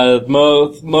really.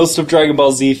 Most of Dragon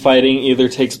Ball Z fighting either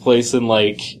takes place in,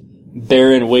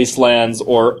 barren wastelands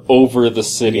or over the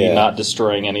city, not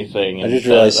destroying anything. I just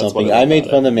realized something. I made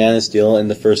fun of Man of Steel in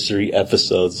the first 3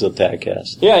 episodes of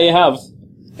TACcast. Yeah, you have.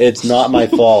 It's not my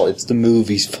fault. It's the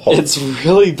movie's fault. It's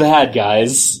really bad,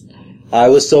 guys. I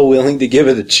was so willing to give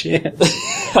it a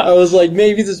chance. I was like,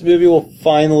 maybe this movie will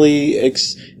finally...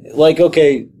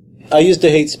 okay, I used to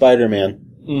hate Spider-Man.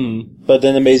 But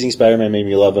then Amazing Spider-Man made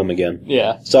me love him again.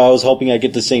 Yeah. So I was hoping I'd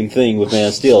get the same thing with Man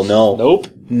of Steel. No. Nope.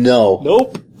 No.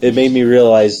 Nope. It made me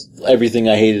realize everything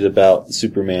I hated about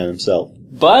Superman himself.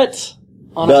 But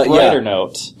on But, a brighter yeah.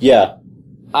 note, Yeah.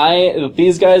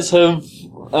 these guys have,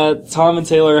 Tom and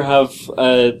Taylor have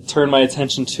turned my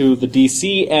attention to the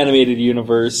DC animated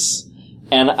universe,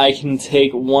 and I can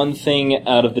take one thing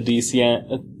out of the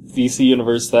DC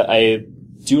universe that I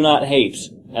do not hate,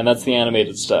 and that's the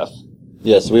animated stuff.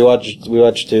 Yes, we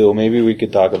watched two. Maybe we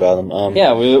could talk about them.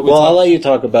 Yeah, well, I'll let you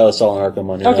talk about Assault on Arkham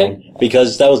on your own,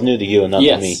 because that was new to you and not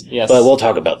to me. Yes. But we'll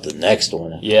talk about the next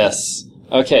one. Yes.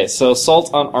 Okay, so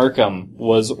Assault on Arkham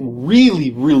was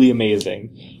really, really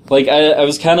amazing. Like, I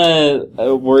was kinda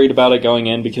worried about it going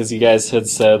in because you guys had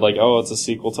said, like, oh, it's a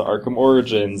sequel to Arkham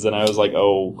Origins, and I was like,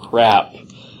 oh, crap.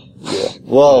 Yeah.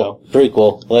 Well,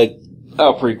 prequel.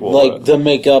 Oh, prequel. Like, to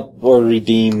make up or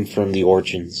redeem from the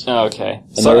Origins. Okay.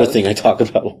 Another thing I talk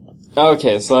about.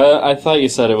 Okay, so I thought you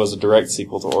said it was a direct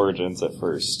sequel to Origins at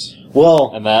first.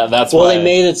 Well, And that's well, why... they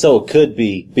made it so it could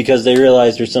be, because they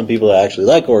realized there's some people that actually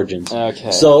like Origins.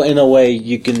 Okay. So, in a way,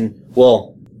 you can,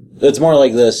 well, it's more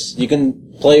like this. You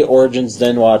can play Origins,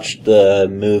 then watch the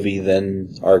movie,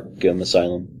 then Arkham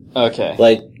Asylum. Okay.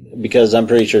 Like, because I'm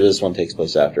pretty sure this one takes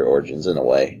place after Origins in a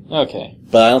way. Okay.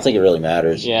 But I don't think it really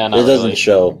matters. Yeah, not It doesn't really.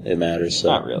 show it matters, so.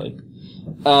 Not really.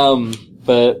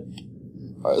 But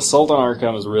Assault on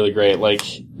Arkham is really great. Like,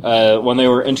 when they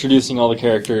were introducing all the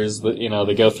characters,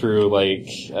 they go through, like,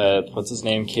 what's his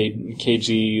name?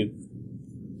 KG,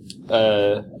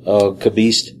 Oh,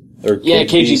 K-Beast? Or yeah,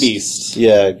 Kid KG Beast.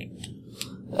 Yeah.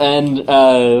 And,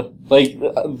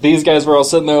 these guys were all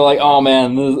sitting there like, oh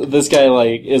man, this guy,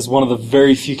 like, is one of the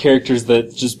very few characters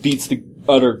that just beats the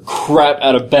utter crap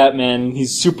out of Batman.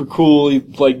 He's super cool. He,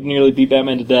 like, nearly beat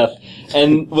Batman to death.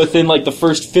 And within, like, the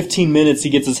first 15 minutes, he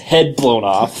gets his head blown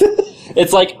off.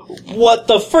 It's like, what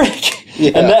the frick?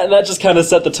 Yeah. And that just kind of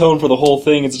set the tone for the whole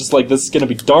thing. It's just like, this is gonna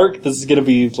be dark, this is gonna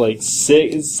be, like,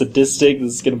 sick, sadistic,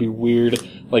 this is gonna be weird.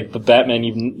 Like, the Batman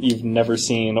you've never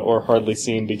seen or hardly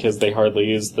seen because they hardly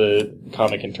use the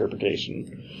comic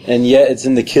interpretation. And yet it's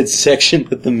in the kids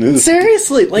section of the movie.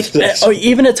 Seriously, like,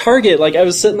 even at Target, like, I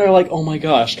was sitting there like, oh my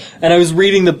gosh. And I was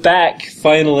reading the back,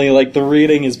 finally, like, the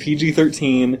rating is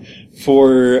PG-13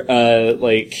 for,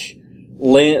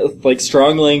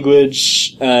 strong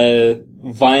language,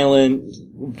 violence,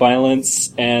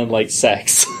 and, like,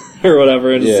 sex. Or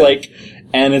whatever, and Yeah. it's like,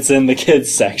 and it's in the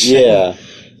kids section. Yeah.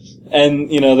 And,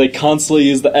 they constantly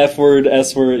use the F word,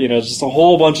 S word, just a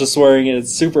whole bunch of swearing, and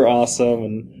it's super awesome,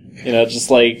 and, just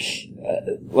like,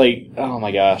 oh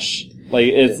my gosh. Like,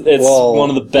 it's Well, one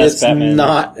of the best Batman. It's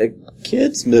not a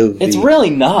kids movie. It's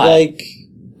really not.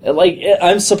 Like,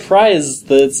 I'm surprised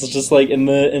that it's just like in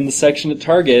the section at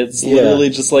Target, it's literally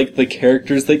just like the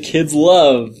characters that kids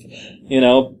love.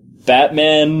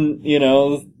 Batman,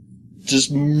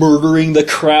 just murdering the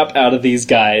crap out of these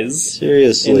guys.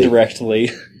 seriously.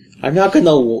 Indirectly. I'm not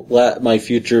gonna let my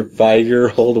future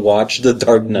 5-year-old watch The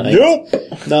Dark Knight. Nope!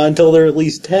 Not until they're at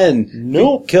least 10.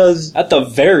 Nope. Because, At the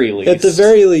very least. at the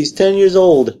very least, 10 years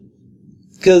old.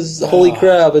 Because, holy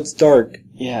crap, it's dark.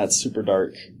 Yeah, it's super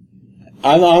dark.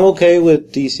 I'm okay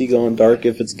with DC going dark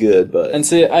if it's good, but... And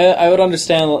see, I would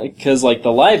understand, because, like,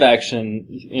 the live action,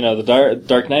 the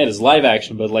Dark Knight is live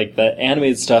action, but, like, the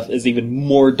animated stuff is even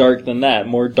more dark than that.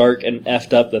 More dark and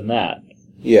effed up than that.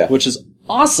 yeah. Which is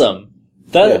awesome.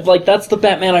 That's the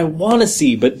Batman I want to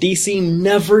see, but DC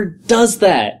never does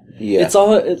that. Yeah. It's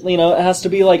all, it has to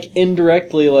be, like,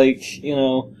 indirectly, like,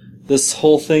 this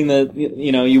whole thing that,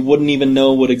 you wouldn't even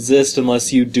know would exist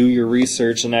unless you do your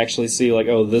research and actually see, like,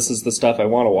 oh, this is the stuff I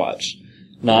want to watch.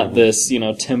 Not this,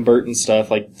 Tim Burton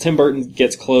stuff. Like, Tim Burton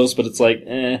gets close, but it's like,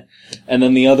 eh. And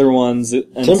then the other ones, Tim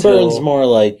Burton's more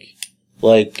like,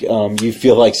 you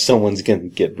feel like someone's gonna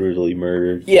get brutally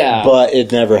murdered. Yeah. But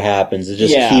it never happens. It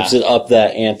just Yeah. keeps it up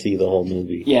that ante the whole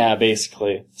movie. Yeah,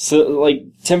 basically. So, like,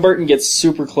 Tim Burton gets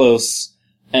super close,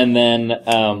 and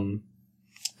then,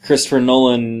 Christopher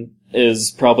Nolan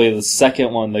is probably the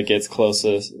second one that gets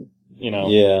closest,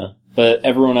 Yeah. But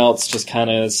everyone else just kind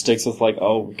of sticks with, like,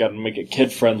 oh, we gotta make it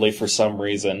kid-friendly for some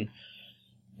reason.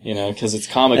 Because it's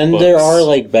comic And books. there are,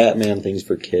 like, Batman things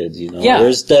for kids, Yeah.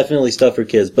 There's definitely stuff for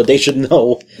kids, but they should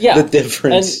know the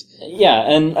difference.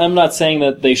 And I'm not saying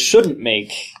that they shouldn't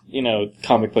make,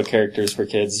 comic book characters for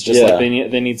kids. It's just Yeah.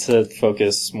 like they need to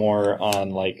focus more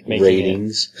on, like, making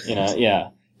Ratings. yeah.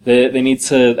 They need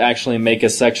to actually make a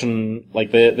section,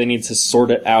 like, they need to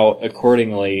sort it out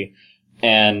accordingly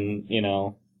and,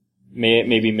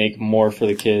 maybe make more for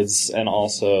the kids and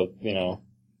also,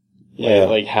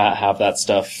 have that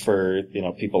stuff for,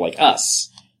 people like us.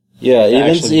 Yeah,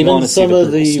 actually even wanna see some the of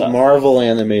brutal the stuff. Marvel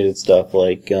animated stuff,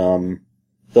 like,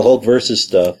 the Hulk versus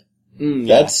stuff. Yeah.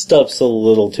 That stuff's a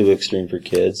little too extreme for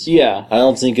kids. Yeah. I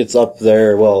don't think it's up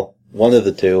there, well, one of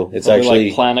the two. It's Or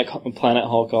actually like Planet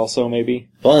Hulk also, maybe?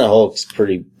 Planet Hulk's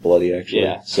pretty bloody, actually.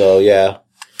 Yeah. So yeah,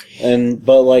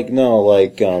 but like no,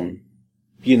 like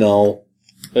you know,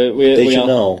 But they we should all,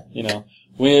 know. You know,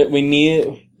 we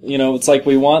need, you know, it's like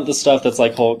we want the stuff that's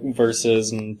like Hulk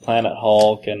versus and Planet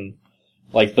Hulk and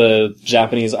like the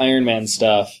Japanese Iron Man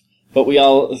stuff, but we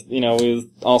all, you know, we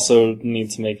also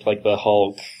need to make like the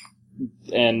Hulk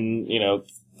and, you know,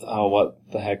 oh, what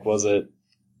the heck was it?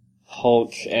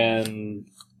 Hulk and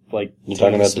like You're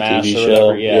talking about Smash the TV or show?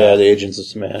 whatever, yeah. The Agents of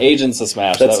Smash. Agents of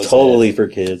Smash. That's that was totally it. for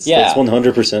kids. Yeah. That's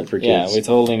 100% for kids. Yeah, we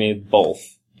totally need both.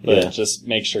 But Yeah. just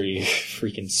make sure you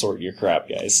freaking sort your crap,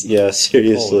 guys. Yeah, Holy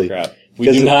seriously. crap. We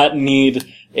 'Cause do not need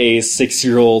a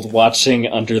 6-year-old watching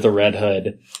Under the Red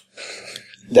Hood.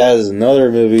 That is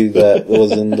another movie that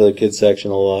was in the kids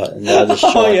section a lot, and that is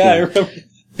shocking. Oh yeah, I remember.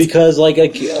 Because like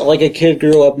a kid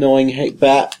grew up knowing, hey,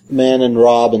 Batman and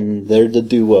Robin, they're the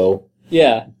duo.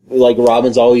 Yeah. Like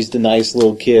Robin's always the nice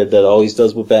little kid that always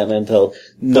does what Batman tells.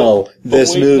 No,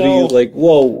 this wait, movie, no. like,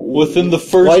 whoa. Within the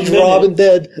first Why's minute, Robin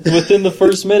dead? within the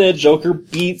first minute, Joker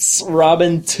beats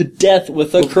Robin to death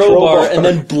with a crowbar and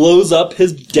then blows up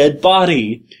his dead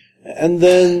body. And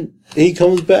then he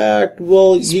comes back.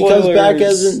 Well, he comes back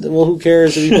Spoilers. well, who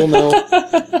cares? People know.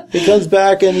 He comes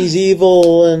back and he's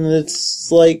evil, and it's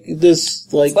like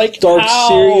this, like dark, how?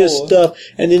 serious stuff.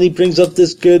 And then he brings up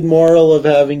this good moral of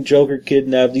having Joker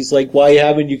kidnapped. He's like, "Why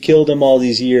haven't you killed him all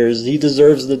these years? He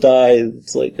deserves to die."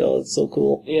 It's like, oh, it's so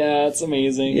cool. Yeah, it's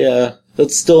amazing. Yeah,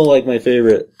 that's still like my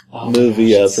favorite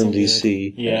movie gosh, it's from so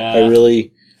DC. good. Yeah. I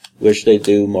really wish they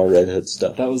do more Red Hood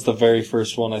stuff. That was the very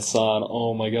first one I saw, and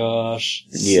oh my gosh,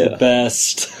 it's Yeah. the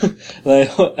best.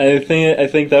 I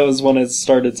think that was when it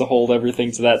started to hold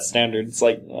everything to that standard. It's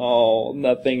like, oh,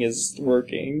 nothing is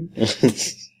working.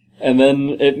 And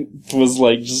then it was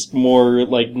like just more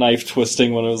like knife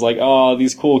twisting when it was like, oh,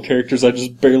 these cool characters I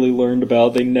just barely learned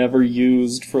about, they never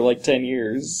used for like 10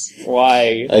 years.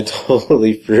 Why? I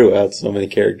totally threw out so many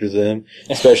characters in him,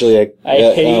 especially at I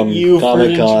hate you for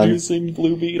Comic-Con. introducing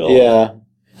Blue Beetle. Yeah.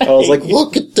 I was like, hate you.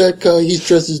 look at that guy, he's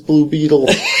dressed as Blue Beetle.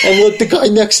 And look, the guy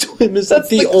next to him is like That's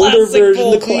the the older classic version,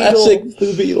 Blue the classic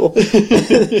Blue Beetle.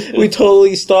 We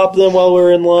totally stopped them while we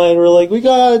were in line. We're like, we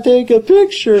gotta take a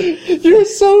picture. You're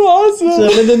so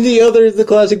awesome! And then the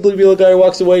classic Blue Beetle guy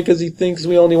walks away because he thinks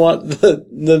we only want the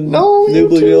No, new you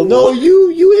Blue too. Beetle. No,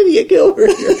 you idiot, get over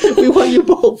here. We want you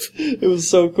both. It was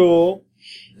so cool.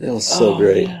 It was so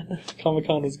great.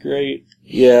 Comic-Con was great.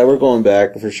 Yeah, we're going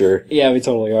back for sure. Yeah, we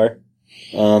totally are.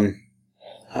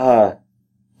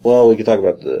 Well, we could talk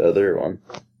about the other one.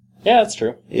 Yeah, that's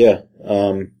true. Yeah.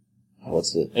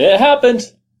 What's the? It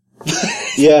happened!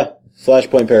 Yeah,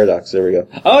 Flashpoint Paradox. There we go.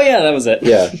 Oh yeah, that was it.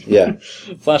 Yeah.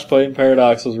 Flashpoint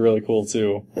Paradox was really cool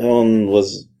too. That one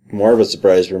was more of a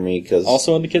surprise for me because.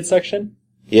 Also in the kids section?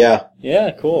 Yeah.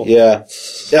 Yeah, cool. Yeah.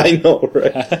 I know,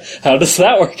 right? How does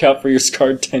that work out for your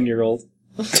scarred 10-year-old?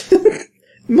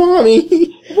 Mommy,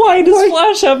 Why does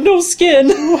Flash have no skin?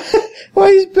 why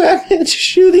is Batman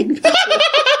shooting?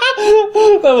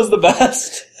 That was the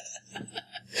best.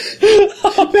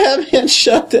 Batman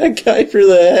shot that guy for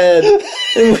the head,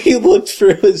 and we looked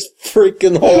through his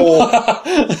freaking hole.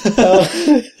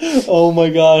 Oh my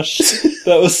gosh.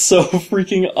 That was so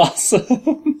freaking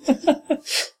awesome.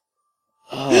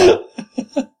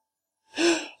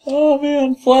 Oh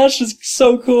man, Flash is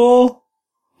so cool.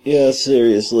 Yeah,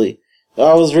 seriously.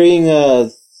 I was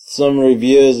reading some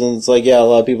reviews, and it's like, yeah, a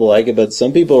lot of people like it, but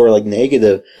some people were like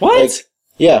negative. What? Like,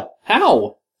 yeah.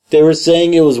 How? They were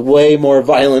saying it was way more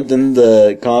violent than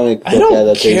the comic book I don't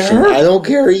adaptation. care. I don't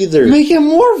care either. Make it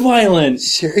more violent.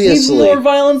 Seriously. Need more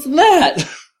violence than that.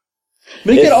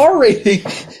 Make it R-rated.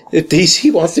 If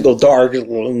DC wants to go dark, do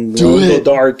Do it. Go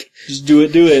dark. Just do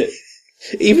it.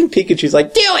 Even Pikachu's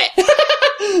like, do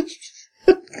it!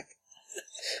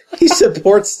 He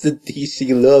supports the DC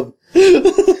love. Even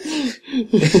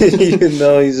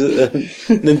though he's a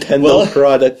Nintendo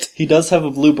product. He does have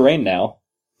a blue brain now.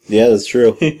 Yeah, that's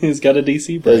true. He's got a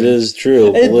DC brain. That is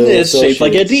true. It's shaped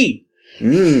like a D.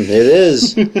 It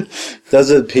is. Does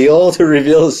it appeal to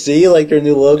reveal a C like their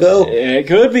new logo? It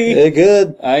could be. It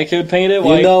could. I could paint it You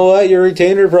white. know what? Your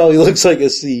retainer probably looks like a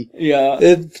C. Yeah.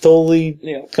 It totally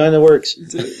kind of works.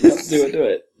 Do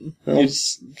it. You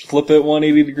just flip it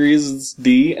 180 degrees, it's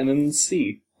D, and then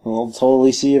C. I'll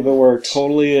totally see if it works.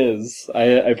 Totally is.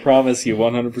 I promise you,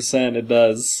 100% it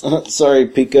does. Sorry,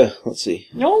 Pika. Let's see.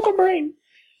 No, my brain.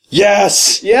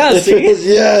 Yes! Yeah, see?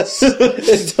 Yes!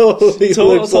 It totally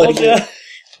looks like ya. it.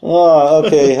 Oh,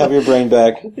 okay. Have your brain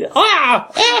back. Ah!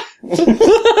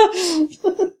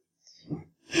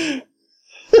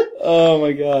 Oh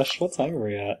my gosh, what time are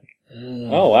we at?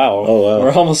 Oh, wow. Oh, wow.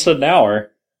 We're almost at an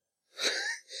hour.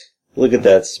 Look at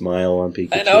that smile on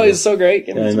Pikachu. I know, he's so great.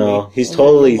 Give it I to know. me. He's I'm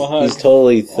totally gonna give him a hug. he's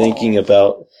totally thinking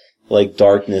about like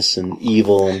darkness and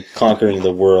evil and conquering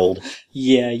the world.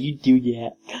 Yeah, you do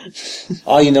that.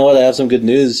 Oh, you know what? I have some good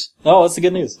news. Oh, what's the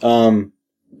good news? I'm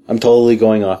totally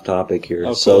going off topic here.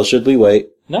 Oh, So cool. should we wait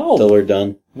till No, we're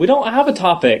done? we don't have a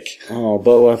topic. Oh,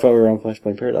 but what if I were on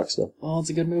Flashpoint Paradox though? Oh, it's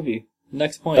a good movie.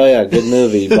 Next point. Oh yeah, good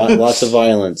movie. Lots of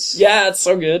violence. Yeah, it's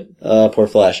so good. Poor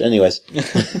Flash. Anyways.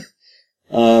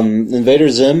 Invader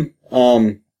Zim.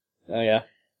 Oh, yeah.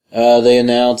 They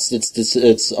announced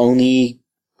it's Oni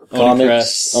Comics,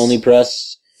 Press. Oni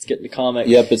Press. Let's get the comic.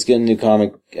 Yep, it's getting a new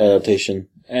comic adaptation.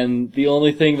 And the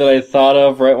only thing that I thought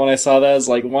of right when I saw that is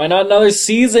like, why not another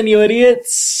season, you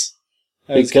idiots?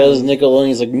 Because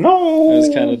Nickelodeon's like, no! I was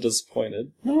kind of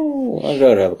disappointed. No! I'd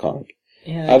rather have a comic.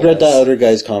 Yeah, I've read guess. that other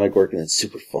guy's comic work and it's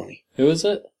super funny. Who is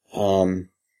it?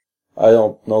 I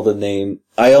don't know the name.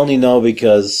 I only know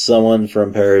because someone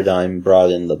from Paradigm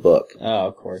brought in the book. Oh,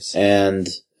 of course. And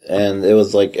it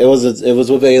was like, it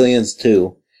was with aliens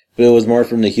too, but it was more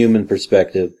from the human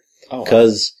perspective. Oh,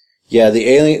 Cause, yeah,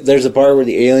 there's a part where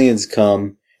the aliens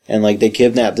come and like they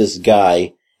kidnap this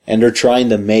guy and they're trying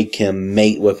to make him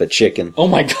mate with a chicken. oh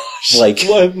my gosh. Like,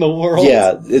 what in the world?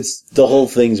 Yeah, the whole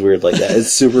thing's weird like that.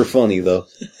 It's super funny though.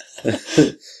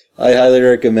 I highly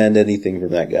recommend anything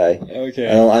from that guy. Okay.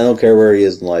 I don't care where he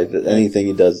is in life. Anything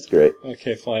he does is great.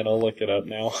 Okay, fine. I'll look it up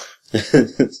now.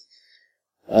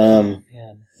 Man.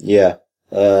 Yeah.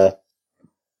 I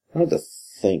have to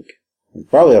think. I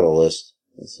probably have a list.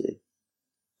 Let's see.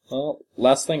 Well,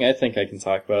 last thing I think I can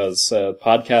talk about is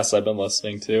podcasts I've been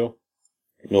listening to.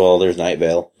 Well, there's Night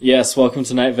Vale. Yes, Welcome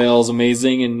to Night Vale is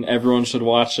amazing, and everyone should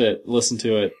watch it, listen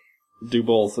to it, do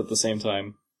both at the same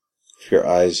time. For your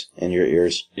eyes and your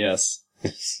ears. Yes.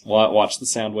 Watch the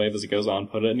sound wave as it goes on,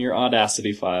 put it in your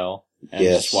Audacity file, and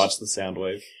Yes. just watch the sound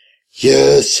wave.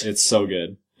 Yes! It's so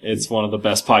good. It's one of the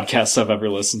best podcasts I've ever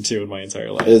listened to in my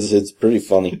entire life. It's pretty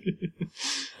funny.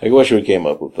 I wish we came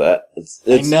up with that. It's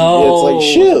I know.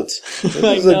 It's like, shoot! This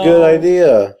I is a know. good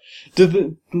idea.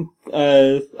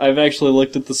 I've actually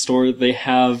looked at the store. They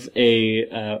have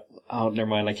a, oh, never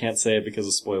mind. I can't say it because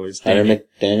of spoilers. Hunter Dang it.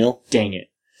 McDaniel? Dang it.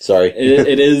 Sorry.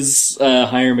 It is,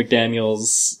 Hire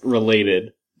McDaniels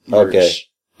related merch. Okay.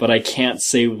 But I can't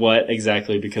say what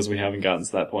exactly because we haven't gotten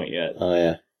to that point yet. Oh,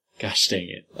 yeah. Gosh dang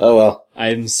it. Oh, well.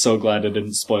 I'm so glad I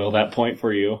didn't spoil that point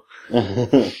for you.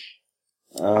 Other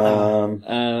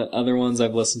ones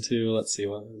I've listened to, let's see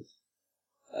what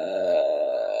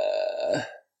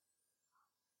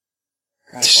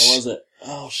crap, what was it?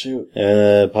 Oh shoot.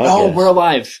 podcast. Oh, We're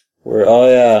Alive. Oh,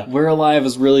 yeah. We're Alive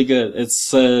is really good.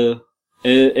 It's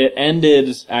it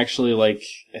ended actually like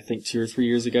I think 2 or 3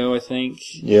 years ago, I think.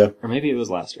 Yeah. Or maybe it was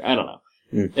last year. I don't know.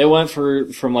 Mm. It went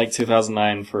from like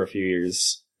 2009 for a few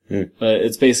years. Mm. But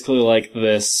it's basically like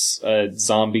this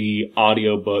zombie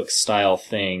audiobook style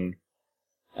thing.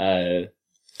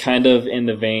 Kind of in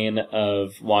the vein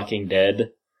of Walking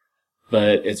Dead.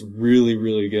 But it's really,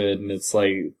 really good. And it's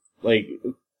like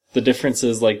the difference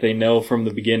is like they know from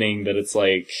the beginning that it's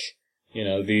like, you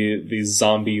know, these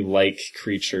zombie-like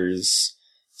creatures.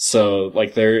 So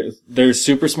like they're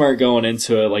super smart going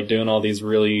into it, like doing all these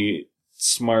really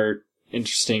smart,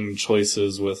 interesting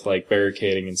choices with like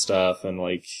barricading and stuff and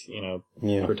like, you know,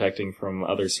 Yeah. protecting from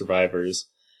other survivors.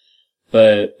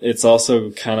 But it's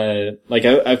also kind of like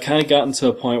I've kind of gotten to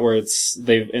a point where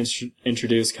they've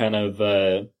introduced kind of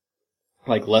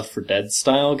like Left 4 Dead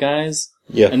style guys.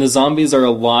 Yeah. And the zombies are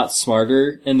a lot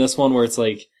smarter in this one where it's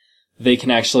like they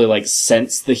can actually like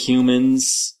sense the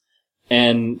humans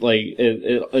and like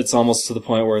it's almost to the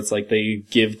point where it's like they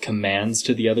give commands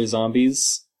to the other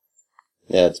zombies.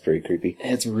 Yeah, it's pretty creepy.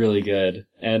 It's really good.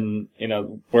 And, you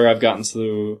know, where I've gotten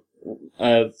to,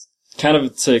 kind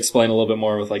of to explain a little bit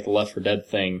more with like the Left 4 Dead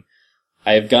thing,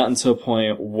 I've gotten to a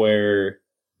point where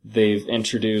they've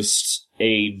introduced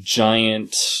a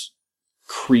giant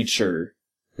creature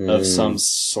of some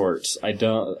sort. I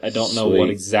don't know what Sweet.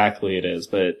 exactly it is,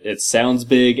 but it sounds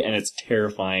big and it's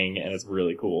terrifying and it's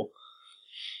really cool.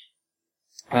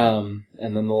 And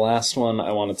then the last one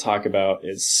I want to talk about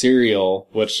is Serial,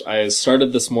 which I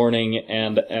started this morning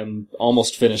and am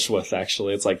almost finished with,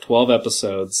 actually. It's like 12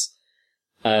 episodes.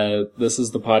 This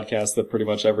is the podcast that pretty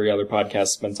much every other podcast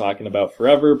has been talking about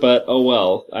forever, but oh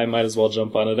well, I might as well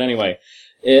jump on it anyway.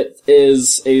 It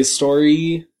is a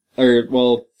story, or,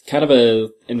 well, kind of a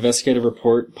investigative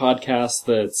report podcast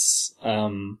that's,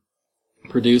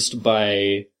 produced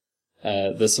by,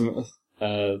 This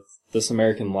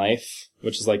American Life,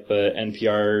 which is like the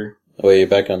NPR. Oh, wait, you're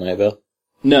back on Night Vale?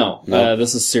 No, No.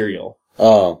 this is Serial.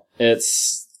 Oh.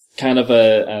 It's kind of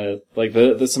a like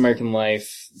the This American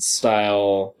Life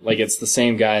style, like it's the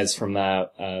same guys from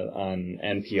that on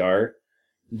NPR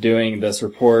doing this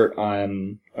report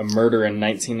on a murder in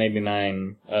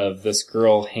 1999 of this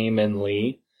girl, Heyman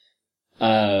Lee,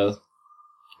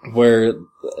 where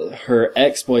her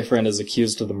ex-boyfriend is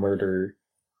accused of the murder.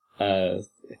 I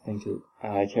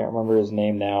can't remember his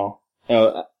name now.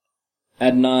 Oh,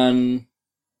 Adnan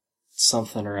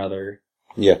something or other.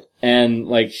 Yeah. And,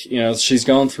 like, she's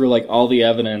going through, like, all the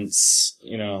evidence,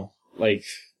 like,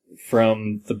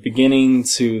 from the beginning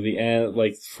to the end,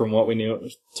 like, from what we knew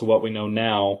to what we know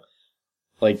now,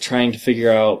 like, trying to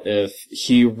figure out if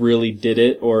he really did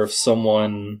it or if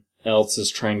someone else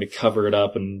is trying to cover it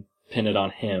up and pin it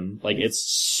on him. Like, it's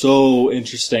so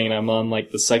interesting. I'm on,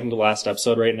 like, the second to last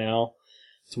episode right now.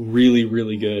 It's really,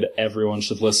 really good. Everyone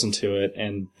should listen to it,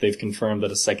 and they've confirmed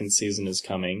that a second season is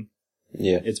coming.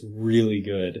 Yeah. It's really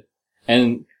good.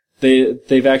 And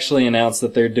they've actually announced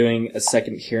that they're doing a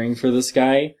second hearing for this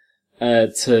guy,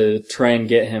 to try and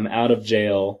get him out of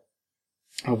jail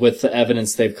with the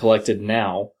evidence they've collected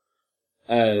now.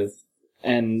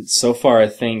 And so far I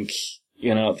think,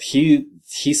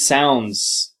 he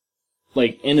sounds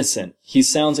like innocent. He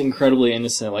sounds incredibly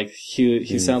innocent. Like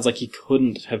he sounds like he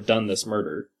couldn't have done this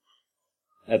murder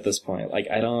at this point. Like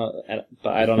I don't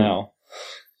know.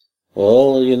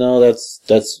 Well,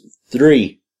 that's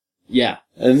 3. Yeah.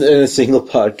 In a single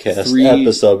podcast 3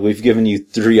 episode, we've given you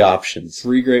 3 options.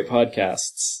 3 great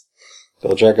podcasts.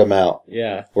 Go check them out.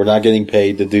 Yeah. We're not getting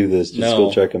paid to do this. Just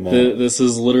go check them out. This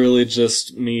is literally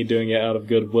just me doing it out of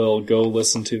goodwill. Go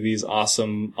listen to these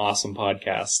awesome, awesome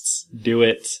podcasts. Do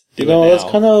it. Do it now. That's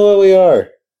kind of what we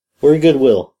are. We're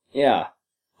goodwill. Yeah.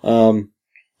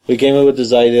 We came up with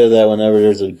this idea that whenever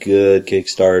there's a good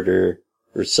Kickstarter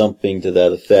or something to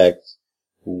that effect,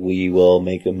 we will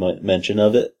make a mention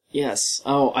of it. Yes.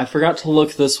 Oh, I forgot to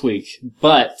look this week,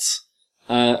 but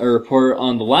a report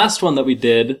on the last one that we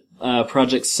did,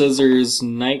 Project Scissors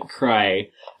Night Cry,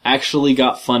 actually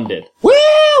got funded. Woo!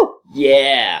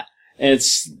 Yeah. Their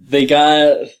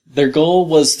goal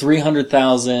was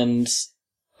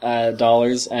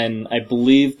 $300,000, and I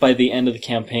believe by the end of the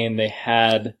campaign they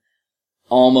had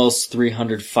almost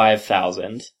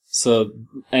 $305,000. So,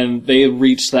 and they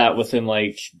reached that within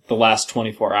like the last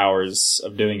 24 hours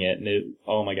of doing it, and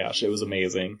oh my gosh, it was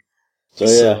amazing.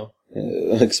 So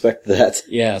expect that.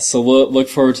 Yeah, so look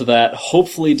forward to that.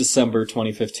 Hopefully December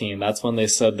 2015. That's when they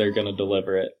said they're gonna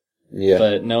deliver it. Yeah.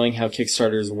 But knowing how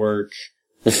Kickstarters work,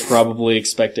 probably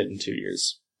expect it in 2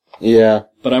 years. Yeah.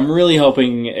 But I'm really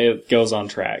hoping it goes on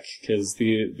track, because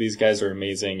these guys are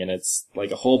amazing, and it's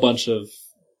like a whole bunch of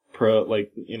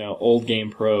old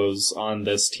game pros on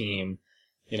this team,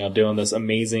 doing this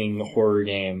amazing horror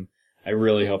game. I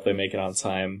really hope they make it on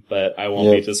time, but I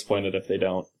won't be disappointed if they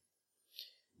don't.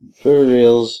 For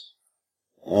reals.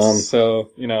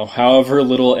 So, however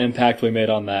little impact we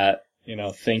made on that,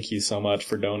 thank you so much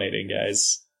for donating,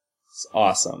 guys. It's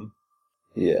awesome.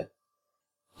 Yeah.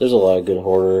 There's a lot of good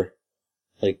horror,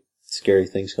 scary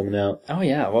things coming out. Oh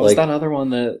yeah, what was that other one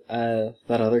that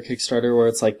other Kickstarter where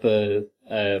it's like the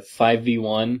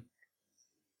 5v1?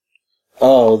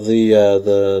 Oh,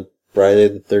 the Friday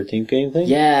the 13th game thing?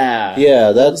 Yeah.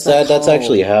 Yeah, that's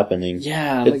actually happening.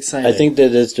 Yeah, I'm excited. I think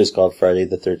that it's just called Friday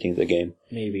the 13th the game.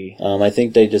 Maybe. I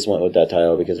think they just went with that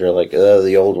title because they're like,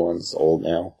 the old one's old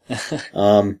now.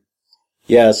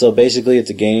 Yeah, so basically it's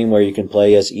a game where you can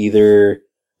play as either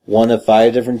one of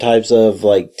 5 different types of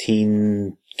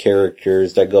teen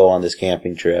characters that go on this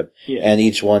camping trip, and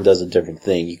each one does a different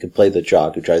thing. You can play the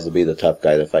jock who tries to be the tough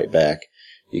guy to fight back.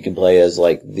 You can play as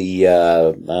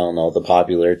the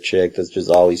popular chick that just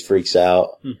always freaks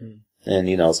out,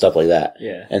 and stuff like that.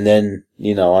 Yeah. And then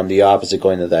on the opposite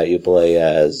coin of that, you play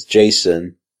as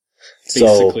Jason.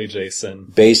 Basically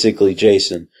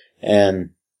Jason, and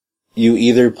you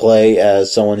either play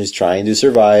as someone who's trying to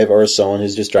survive or someone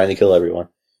who's just trying to kill everyone,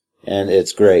 and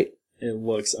it's great. It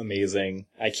looks amazing.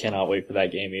 I cannot wait for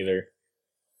that game either.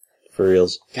 For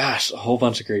reals. Gosh, a whole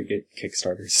bunch of great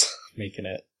Kickstarters making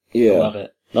it. Yeah. I love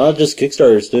it. Not just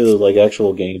Kickstarters too,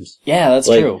 actual games. Yeah, that's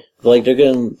true. They're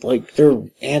getting, they're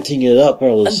anting it up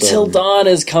all of a sudden. Until Dawn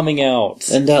is coming out.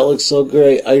 And that looks so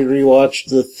great. I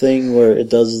rewatched the thing where it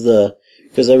does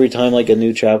because every time a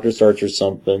new chapter starts or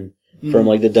something, from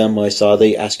the demo I saw,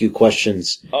 they ask you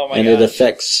questions. Oh my and gosh. it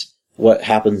affects what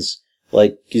happens.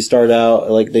 You start out,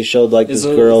 they showed this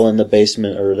girl in the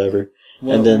basement or whatever.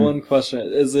 And then one question.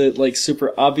 Is it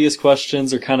super obvious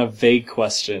questions or kind of vague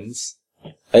questions?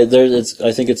 I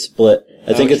think it's split.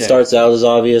 I think it starts out as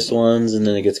obvious ones and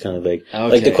then it gets kind of vague.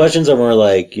 Okay. The questions are more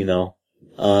are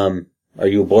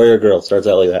you a boy or a girl? Starts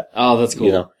out like that. Oh, that's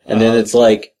cool. And then it's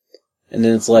And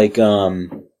then it's like,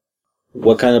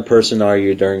 what kind of person are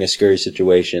you during a scary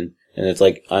situation? And it's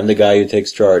like, I'm the guy who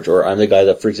takes charge, or I'm the guy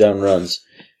that freaks out and runs.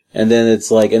 And then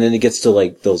it's like, and then it gets to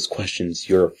like those questions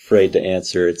you're afraid to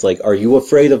answer. It's like, are you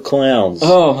afraid of clowns?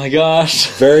 Oh my gosh.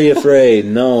 Very afraid.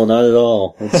 No, not at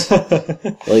all. It's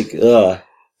like,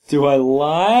 Do I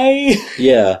lie?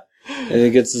 yeah. And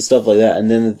it gets to stuff like that. And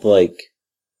then it's like,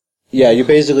 yeah, you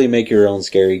basically make your own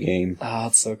scary game. Ah,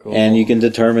 that's so cool. And you can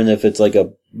determine if it's like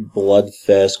a blood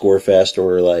fest, gore fest,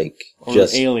 or like or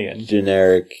just alien.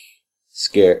 generic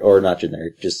scare, or not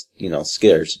generic, just,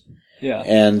 scares. Yeah.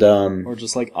 And, Or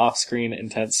just like off-screen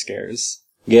intense scares.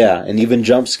 yeah, and even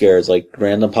jump scares, like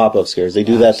random pop-up scares. They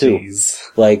do that too. Jeez.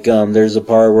 Like, there's a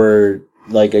part where,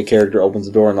 like, a character opens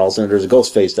the door and all of a sudden there's a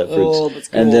ghost face that freaks. Oh, that's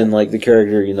cool. And then, like, the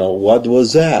character, what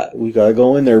was that? We gotta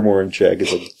go in there more and check.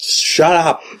 It's like, shut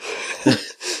up!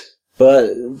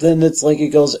 But then it's like it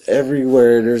goes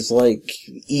everywhere. There's like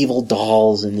evil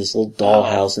dolls in this little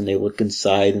dollhouse, and they look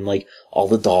inside, and like all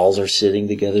the dolls are sitting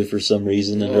together for some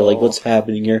reason, and they're like, "What's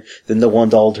happening here?" Then the one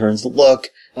doll turns to look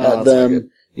at them,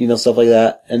 stuff like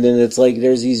that. And then it's like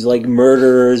there's these like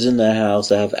murderers in the house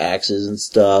that have axes and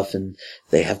stuff, and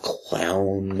they have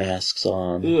clown masks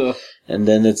on. Ugh. And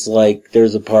then it's like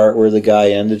there's a part where the guy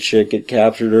and the chick get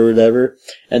captured or whatever,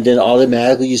 and then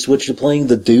automatically you switch to playing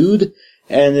the dude.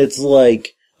 And it's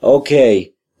like,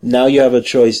 okay, now you have a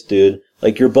choice, dude.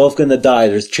 Like, you're both gonna die.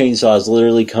 There's chainsaws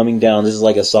literally coming down. This is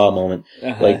like a Saw moment.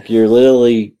 Uh-huh. Like, you're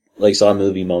literally, like Saw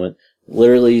movie moment.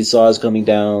 Literally, Saw is coming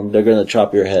down. They're gonna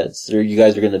chop your heads. You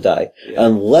guys are gonna die. Yeah.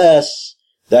 Unless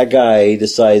that guy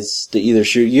decides to either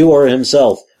shoot you or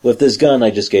himself with this gun I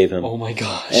just gave him. Oh my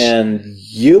gosh. And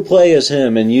you play as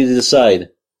him and you decide.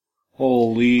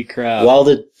 Holy crap. While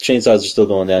the chainsaws are still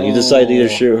going down, you decide to either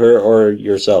shoot her or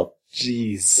yourself.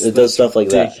 Jeez. It does stuff like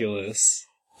that. Ridiculous.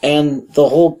 And the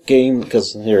whole game,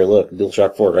 because here, look,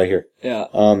 DualShock 4 right here. Yeah.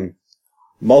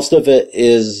 Most of it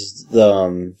is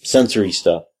the sensory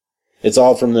stuff. It's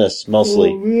all from this, mostly.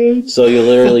 Oh, man. So you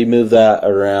literally move that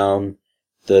around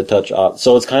the touch op.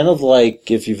 So it's kind of like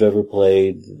if you've ever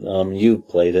played, you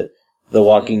played it, the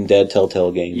Walking Dead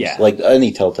Telltale games. Yeah. Like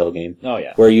any Telltale game. Oh,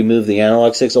 yeah. Where you move the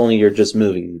analog sticks, only you're just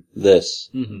moving this.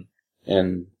 Mm-hmm.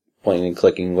 And pointing and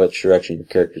clicking which direction your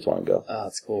characters want to go. Oh,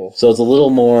 that's cool. So it's a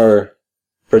little more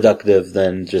productive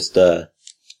than just the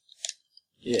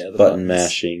button buttons.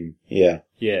 mashing. Yeah.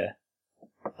 Yeah.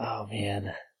 Oh,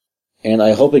 man. And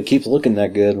I hope it keeps looking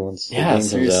that good once the Yeah, game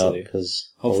comes out. seriously.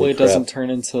 Cause Hopefully it doesn't turn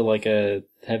into like a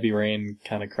Heavy Rain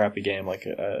kind of crappy game like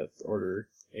Order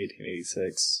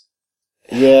 1886.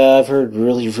 Yeah, I've heard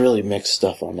really, really mixed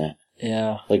stuff on that.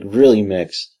 Yeah. Like, really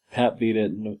mixed. Pat beat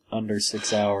it in under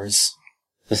 6 hours.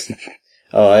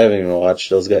 Oh, I haven't even watched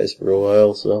those guys for a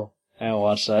while, so. I haven't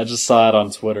watched it. I just saw it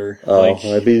on Twitter. Oh,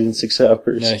 I beat it in 6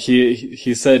 hours. No,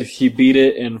 he said he beat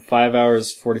it in 5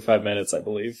 hours, 45 minutes, I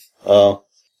believe. Oh.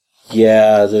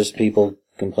 Yeah, there's people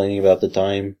complaining about the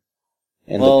time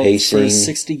and the pacing. For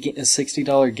a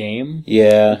 $60 game,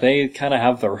 Yeah. they kind of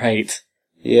have the right.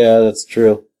 Yeah, that's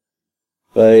true.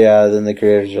 But yeah, then the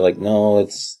creators are like, no,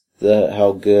 it's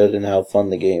how good and how fun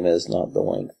the game is, not the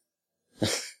length.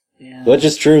 Yeah. Which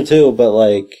is true too, but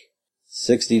like,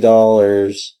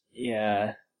 $60.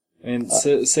 Yeah. I mean,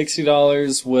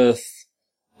 $60 with,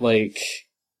 like,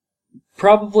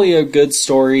 probably a good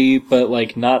story, but,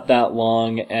 like, not that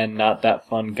long and not that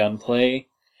fun gunplay.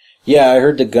 Yeah, I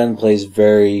heard the gunplay's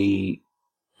very,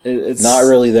 It's not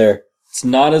really there. It's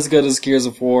not as good as Gears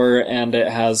of War, and it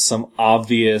has some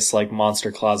obvious, like,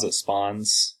 monster closet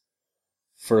spawns.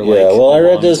 For, like, Yeah, well, I a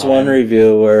read long this time. one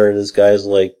review where this guy's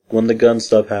like, when the gun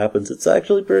stuff happens, it's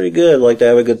actually pretty good. Like, they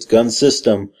have a good gun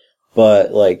system,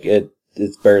 but, like,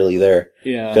 it's barely there.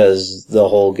 Yeah. Because the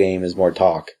whole game is more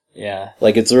talk. Yeah.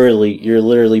 Like, you're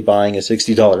literally buying a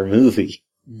 $60 movie.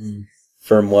 Mm.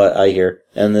 From what I hear.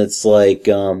 And it's like,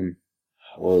 what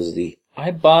was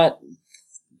I bought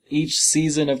each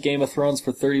season of Game of Thrones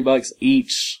for $30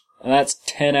 each. And that's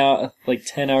 10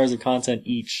 hours of content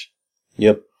each.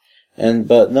 Yep.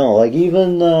 But no, like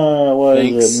even, what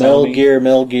is it?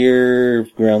 Metal Gear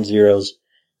Ground Zeroes.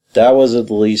 That was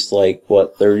at least like,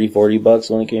 what,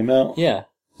 $30-$40 when it came out? Yeah.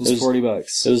 It was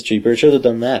 $40. It was cheaper. It should have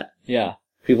done that. Yeah.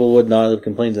 People would not have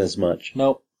complained as much.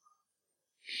 Nope.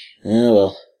 Yeah,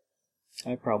 well.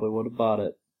 I probably would have bought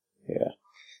it. Yeah.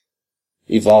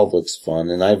 Evolve looks fun,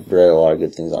 and I've read a lot of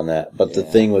good things on that. But the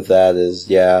thing with that is,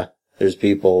 yeah, there's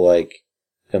people, like,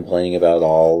 complaining about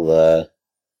all the,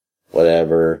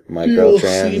 whatever,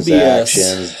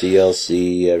 microtransactions,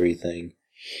 DLC, everything.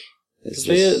 It's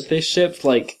just, They shipped,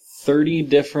 like, 30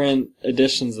 different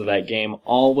editions of that game,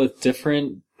 all with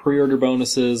different pre-order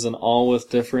bonuses and all with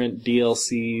different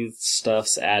DLC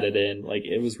stuffs added in. Like,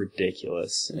 it was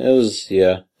ridiculous. It was,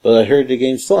 yeah. But I heard the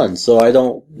game's fun, so I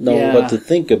don't know what to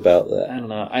think about that. I don't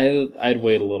know. I'd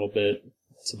wait a little bit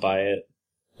to buy it.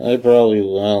 I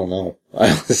don't know. I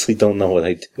honestly don't know what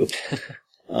I do.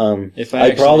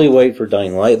 I'd probably wait for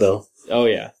Dying Light, though. Oh,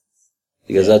 yeah.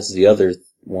 Because that's the other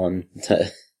one.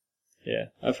 Yeah,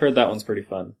 I've heard that one's pretty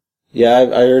fun. Yeah,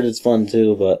 I heard it's fun,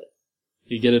 too, but...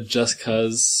 You get a Just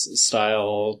Cause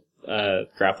style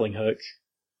grappling hook.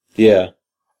 Yeah.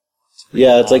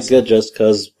 Yeah, it's awesome. like good Just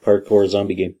Cause parkour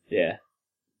zombie game. Yeah.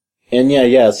 And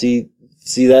yeah, see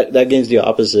that game's the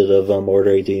opposite of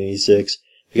Order 1886.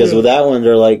 Because with that one,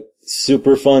 they're like,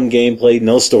 super fun gameplay,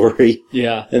 no story.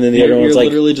 Yeah. And then the other one's you're like...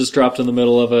 literally just dropped in the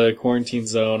middle of a quarantine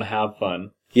zone, have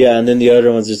fun. Yeah, and then the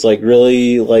other one's just like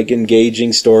really like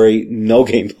engaging story, no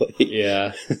gameplay.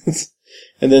 Yeah.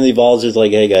 And then Evolve's just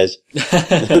like, hey guys,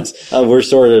 we're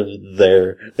sort of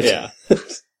there. Yeah.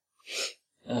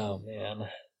 Oh man.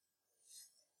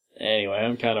 Anyway,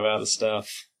 I'm kind of out of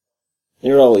stuff.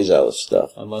 You're always out of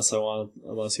stuff. Unless you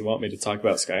want me to talk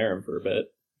about Skyrim for a bit.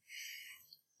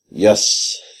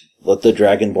 Yes. Let the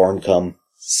Dragonborn come.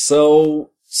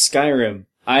 So, Skyrim.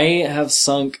 I have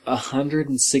sunk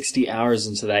 160 hours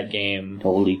into that game.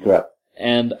 Holy crap.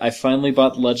 And I finally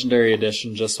bought the Legendary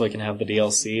Edition just so I can have the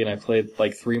DLC, and I played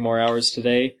like 3 more hours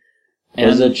today.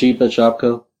 Was it cheap at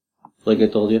Shopco? Like I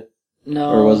told you?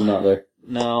 No. Or was it not there?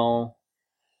 No.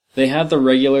 They had the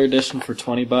regular edition for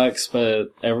 $20, but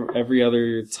every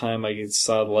other time I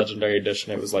saw the Legendary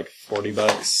Edition, it was like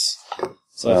 $40.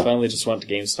 So I finally just went to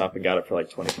GameStop and got it for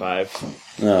like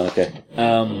 $25. Oh, okay.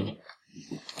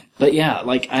 But yeah,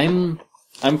 like I'm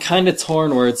kind of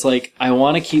torn where it's like I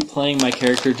want to keep playing my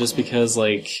character just because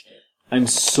like I'm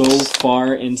so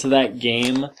far into that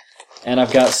game and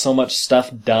I've got so much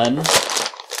stuff done.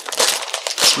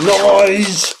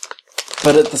 Noise!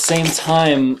 But at the same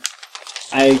time,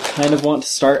 I kind of want to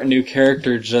start a new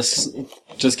character just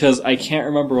because I can't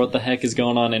remember what the heck is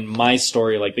going on in my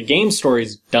story. Like the game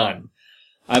story's done.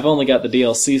 I've only got the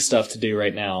DLC stuff to do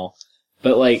right now.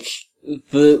 But like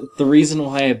the reason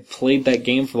why I played that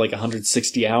game for like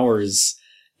 160 hours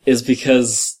is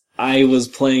because I was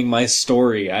playing my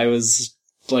story. I was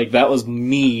like, that was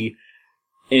me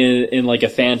in like a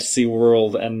fantasy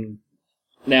world, and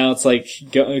now it's like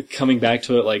coming back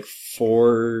to it like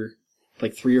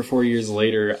 3 or 4 years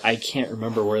later, I can't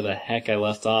remember where the heck I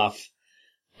left off.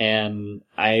 And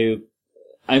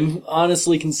I'm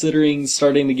honestly considering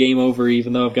starting the game over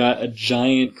even though I've got a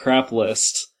giant crap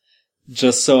list.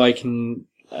 Just so I can,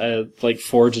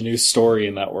 forge a new story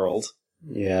in that world.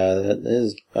 Yeah, that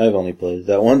is... I've only played it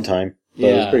that one time, but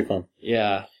it was pretty fun.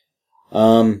 Yeah.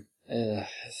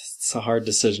 It's a hard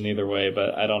decision either way,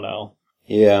 but I don't know.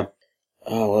 Yeah.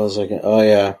 Oh, what was I going... Oh,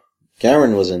 yeah.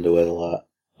 Cameron was into it a lot.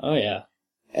 Oh, yeah.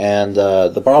 And,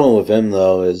 the problem with him,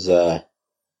 though, is,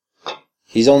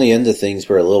 he's only into things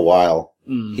for a little while.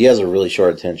 Mm. He has a really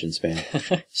short attention span.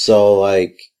 So,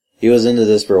 like... He was into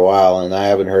this for a while, and I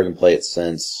haven't heard him play it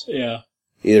since. Yeah.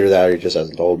 Either that or he just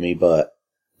hasn't told me, but,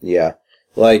 yeah.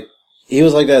 Like, he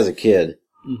was like that as a kid.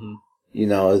 Mm-hmm. You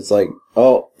know, it's like,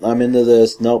 oh, I'm into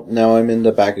this. Nope, now I'm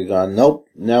into Bakugan. Nope,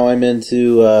 now I'm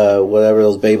into, whatever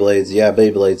those Beyblades. Yeah,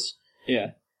 Beyblades.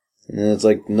 Yeah. And then it's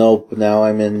like, nope, now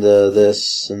I'm into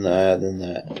this and that and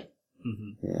that.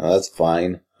 Mm-hmm. You know, that's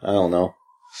fine. I don't know.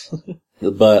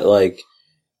 But, like,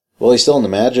 well, he's still into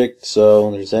Magic, so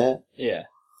there's that. Yeah.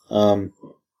 And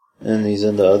he's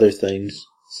into other things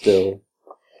still.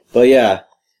 But yeah,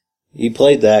 he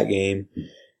played that game,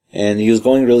 and he was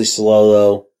going really slow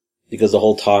though, because the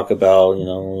whole talk about, you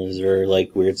know, is there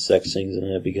like weird sex things in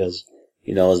it because,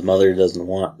 you know, his mother doesn't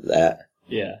want that.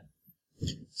 Yeah.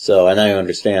 So, and I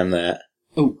understand that.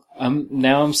 Oh,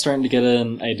 now I'm starting to get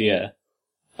an idea.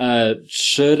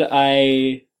 Should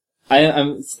I'm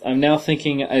now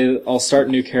thinking I'll start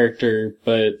a new character,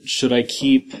 but should I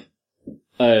keep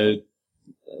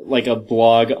like a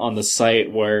blog on the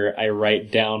site where I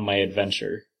write down my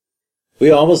adventure?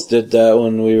 We almost did that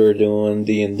when we were doing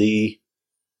D&D.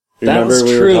 Remember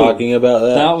we were talking about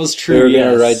that? That was true, We were yes.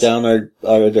 going to write down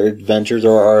our adventures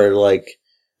or our, like,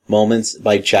 moments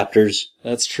by chapters.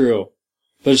 That's true.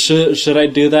 But should I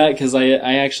do that? Because I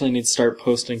actually need to start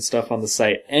posting stuff on the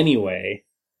site anyway.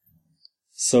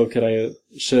 So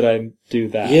should I do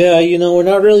that? Yeah, you know, we're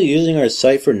not really using our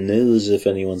site for news, if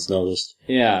anyone's noticed.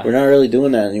 Yeah. We're not really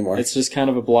doing that anymore. It's just kind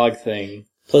of a blog thing.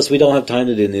 Plus, we don't have time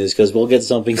to do news, because we'll get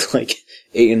something like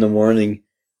 8 in the morning,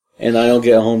 and I don't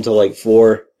get home till like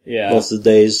 4. Yeah. most of the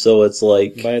days, so it's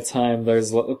like... By that time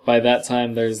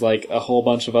there's like a whole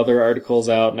bunch of other articles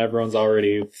out and everyone's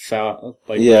already found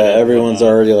everyone's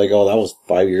already like, oh, that was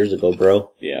 5 years ago, bro.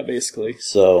 Yeah, basically.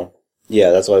 So,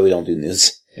 yeah, that's why we don't do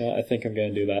news. Yeah, I think I'm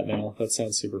gonna do that now. That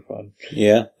sounds super fun.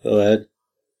 Yeah, go ahead.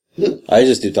 I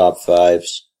just do top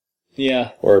 5s.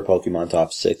 Yeah. Or Pokemon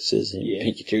top 6s. And Yeah.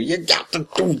 Pikachu, you got to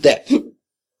do that!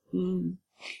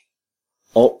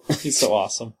 Oh. He's so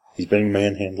awesome. He's being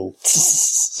manhandled.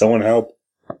 Someone help.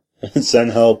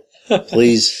 Send help.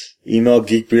 Please. Email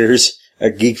geekbeers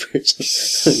at geekbeers.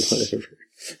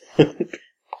 Whatever.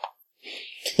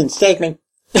 Statement.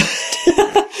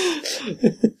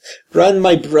 Run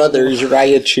my brothers,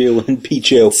 Raichu and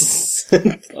Pichu.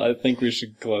 I think we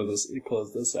should close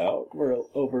this out. We're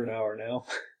over an hour now.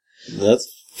 That's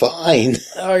fine.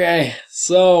 Okay,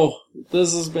 so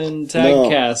this has been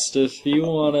Tagcast. If you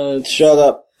wanna Shut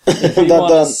up. If you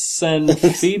want to send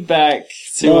feedback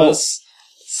to us,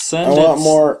 send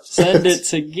it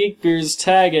to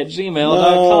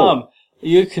geekbeerstag@gmail.com.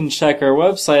 You can check our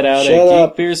website out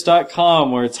at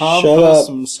geekbeers.com where Tom posts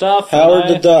some stuff. Howard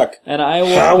the Duck. And I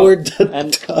will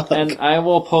and I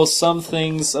will post some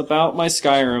things about my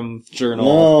Skyrim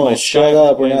journal. No, shut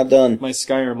up. We're not done. My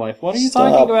Skyrim life. What are you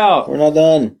talking about? We're not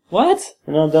done. What?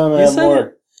 We're not done. I have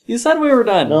more. You said we were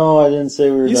done. No, I didn't say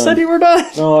we were done. You said you were done.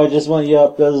 No, I just went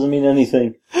yup. That doesn't mean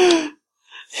anything.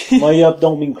 My yup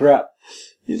don't mean crap.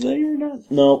 You said you were done.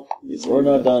 No, we're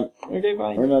not done. Okay,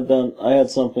 fine. We're not done. I had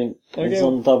something. Okay. It's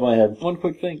on the top of my head. One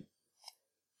quick thing.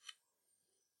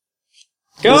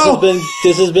 Go!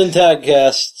 This has been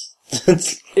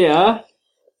Tagcast. Yeah.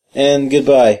 And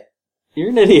goodbye. You're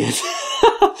an idiot.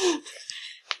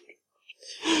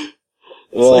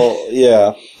 Well,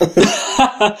 yeah.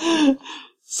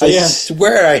 So, I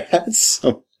swear I had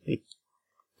something.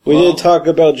 We did talk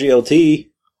about GLT.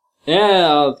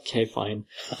 Yeah, okay, fine.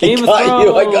 I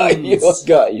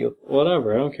got you.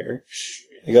 Whatever, I don't care.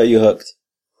 I got you hooked.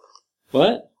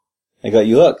 What? I got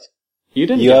you hooked. You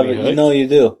didn't get me hooked. No, you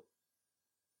do.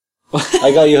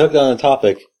 I got you hooked on a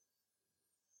topic.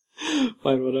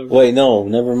 Fine, whatever. Wait, no,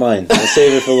 never mind. I'll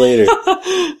save it for later.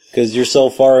 Because you're so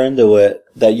far into it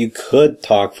that you could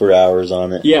talk for hours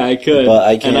on it. Yeah, I could. But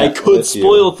I can't. And I could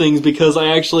spoil things because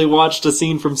I actually watched a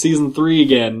scene from season 3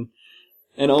 again.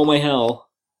 And oh my hell.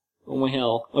 Oh my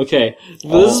hell. Okay.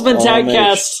 This has been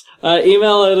Tagcast.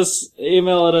 Email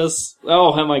at us.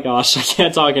 Oh my gosh. I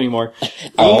can't talk anymore.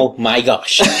 Oh my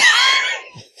gosh.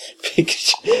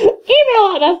 Pikachu.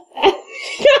 Email at us.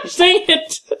 Gosh dang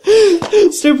it.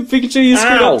 Stupid Pikachu, you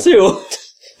screwed up too.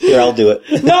 Here, I'll do it.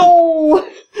 No!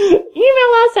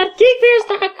 Email us at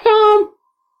geekbeers.com.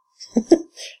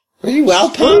 Pretty well,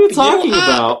 What are you talking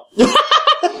about?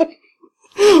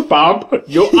 Bump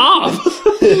you up.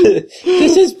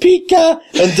 This is Pika,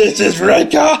 and this is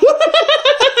Rika.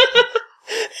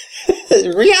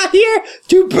 We are here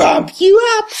to bump you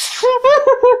up.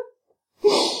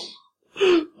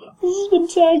 This has been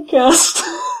Tagcast.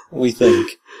 We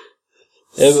think.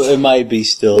 It might be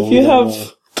still. If you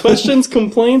have questions,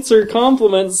 complaints, or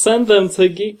compliments, send them to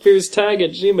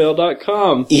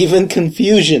geekbeerstag@gmail.com. Even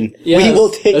confusion. Yes, we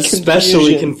will take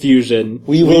especially confusion.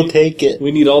 We will take it.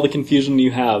 We need all the confusion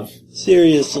you have.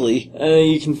 Seriously.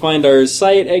 You can find our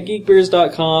site at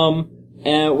geekbeers.com,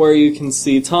 where you can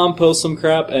see Tom post some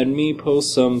crap and me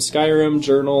post some Skyrim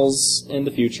journals in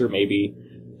the future, maybe.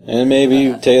 And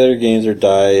maybe Taylor Games or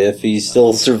die if he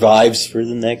still survives for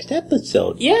the next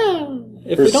episode. Yeah.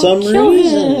 If for we don't some kill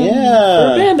reason, him yeah.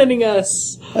 for abandoning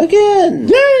us. Again.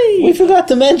 Yay! We forgot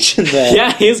to mention that.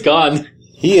 Yeah, he's gone.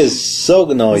 He is so...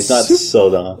 No, he's not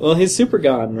so gone. Well, he's super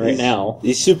gone now.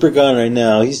 He's super gone right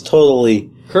now. He's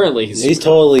totally... Currently, he's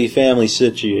totally family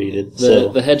situated.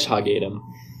 The hedgehog ate him.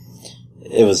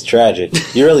 It was tragic.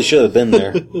 You really should have been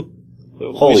there.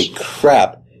 Holy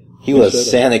crap. He was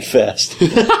Sanic Fest.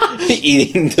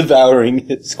 devouring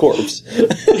his corpse.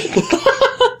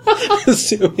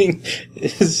 assuming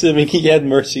he had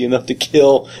mercy enough to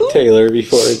kill Taylor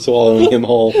before swallowing him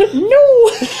whole.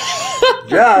 No!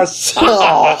 Yes! Even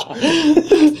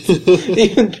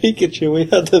Pikachu, we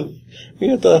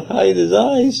had to hide his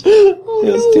eyes.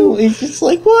 He's just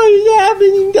like, what is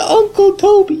happening to Uncle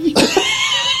Toby?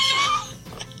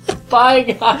 Bye,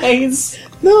 guys!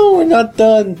 No, we're not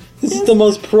done. This is the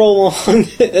most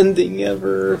prolonged ending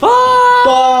ever. Bye!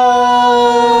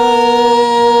 Bye!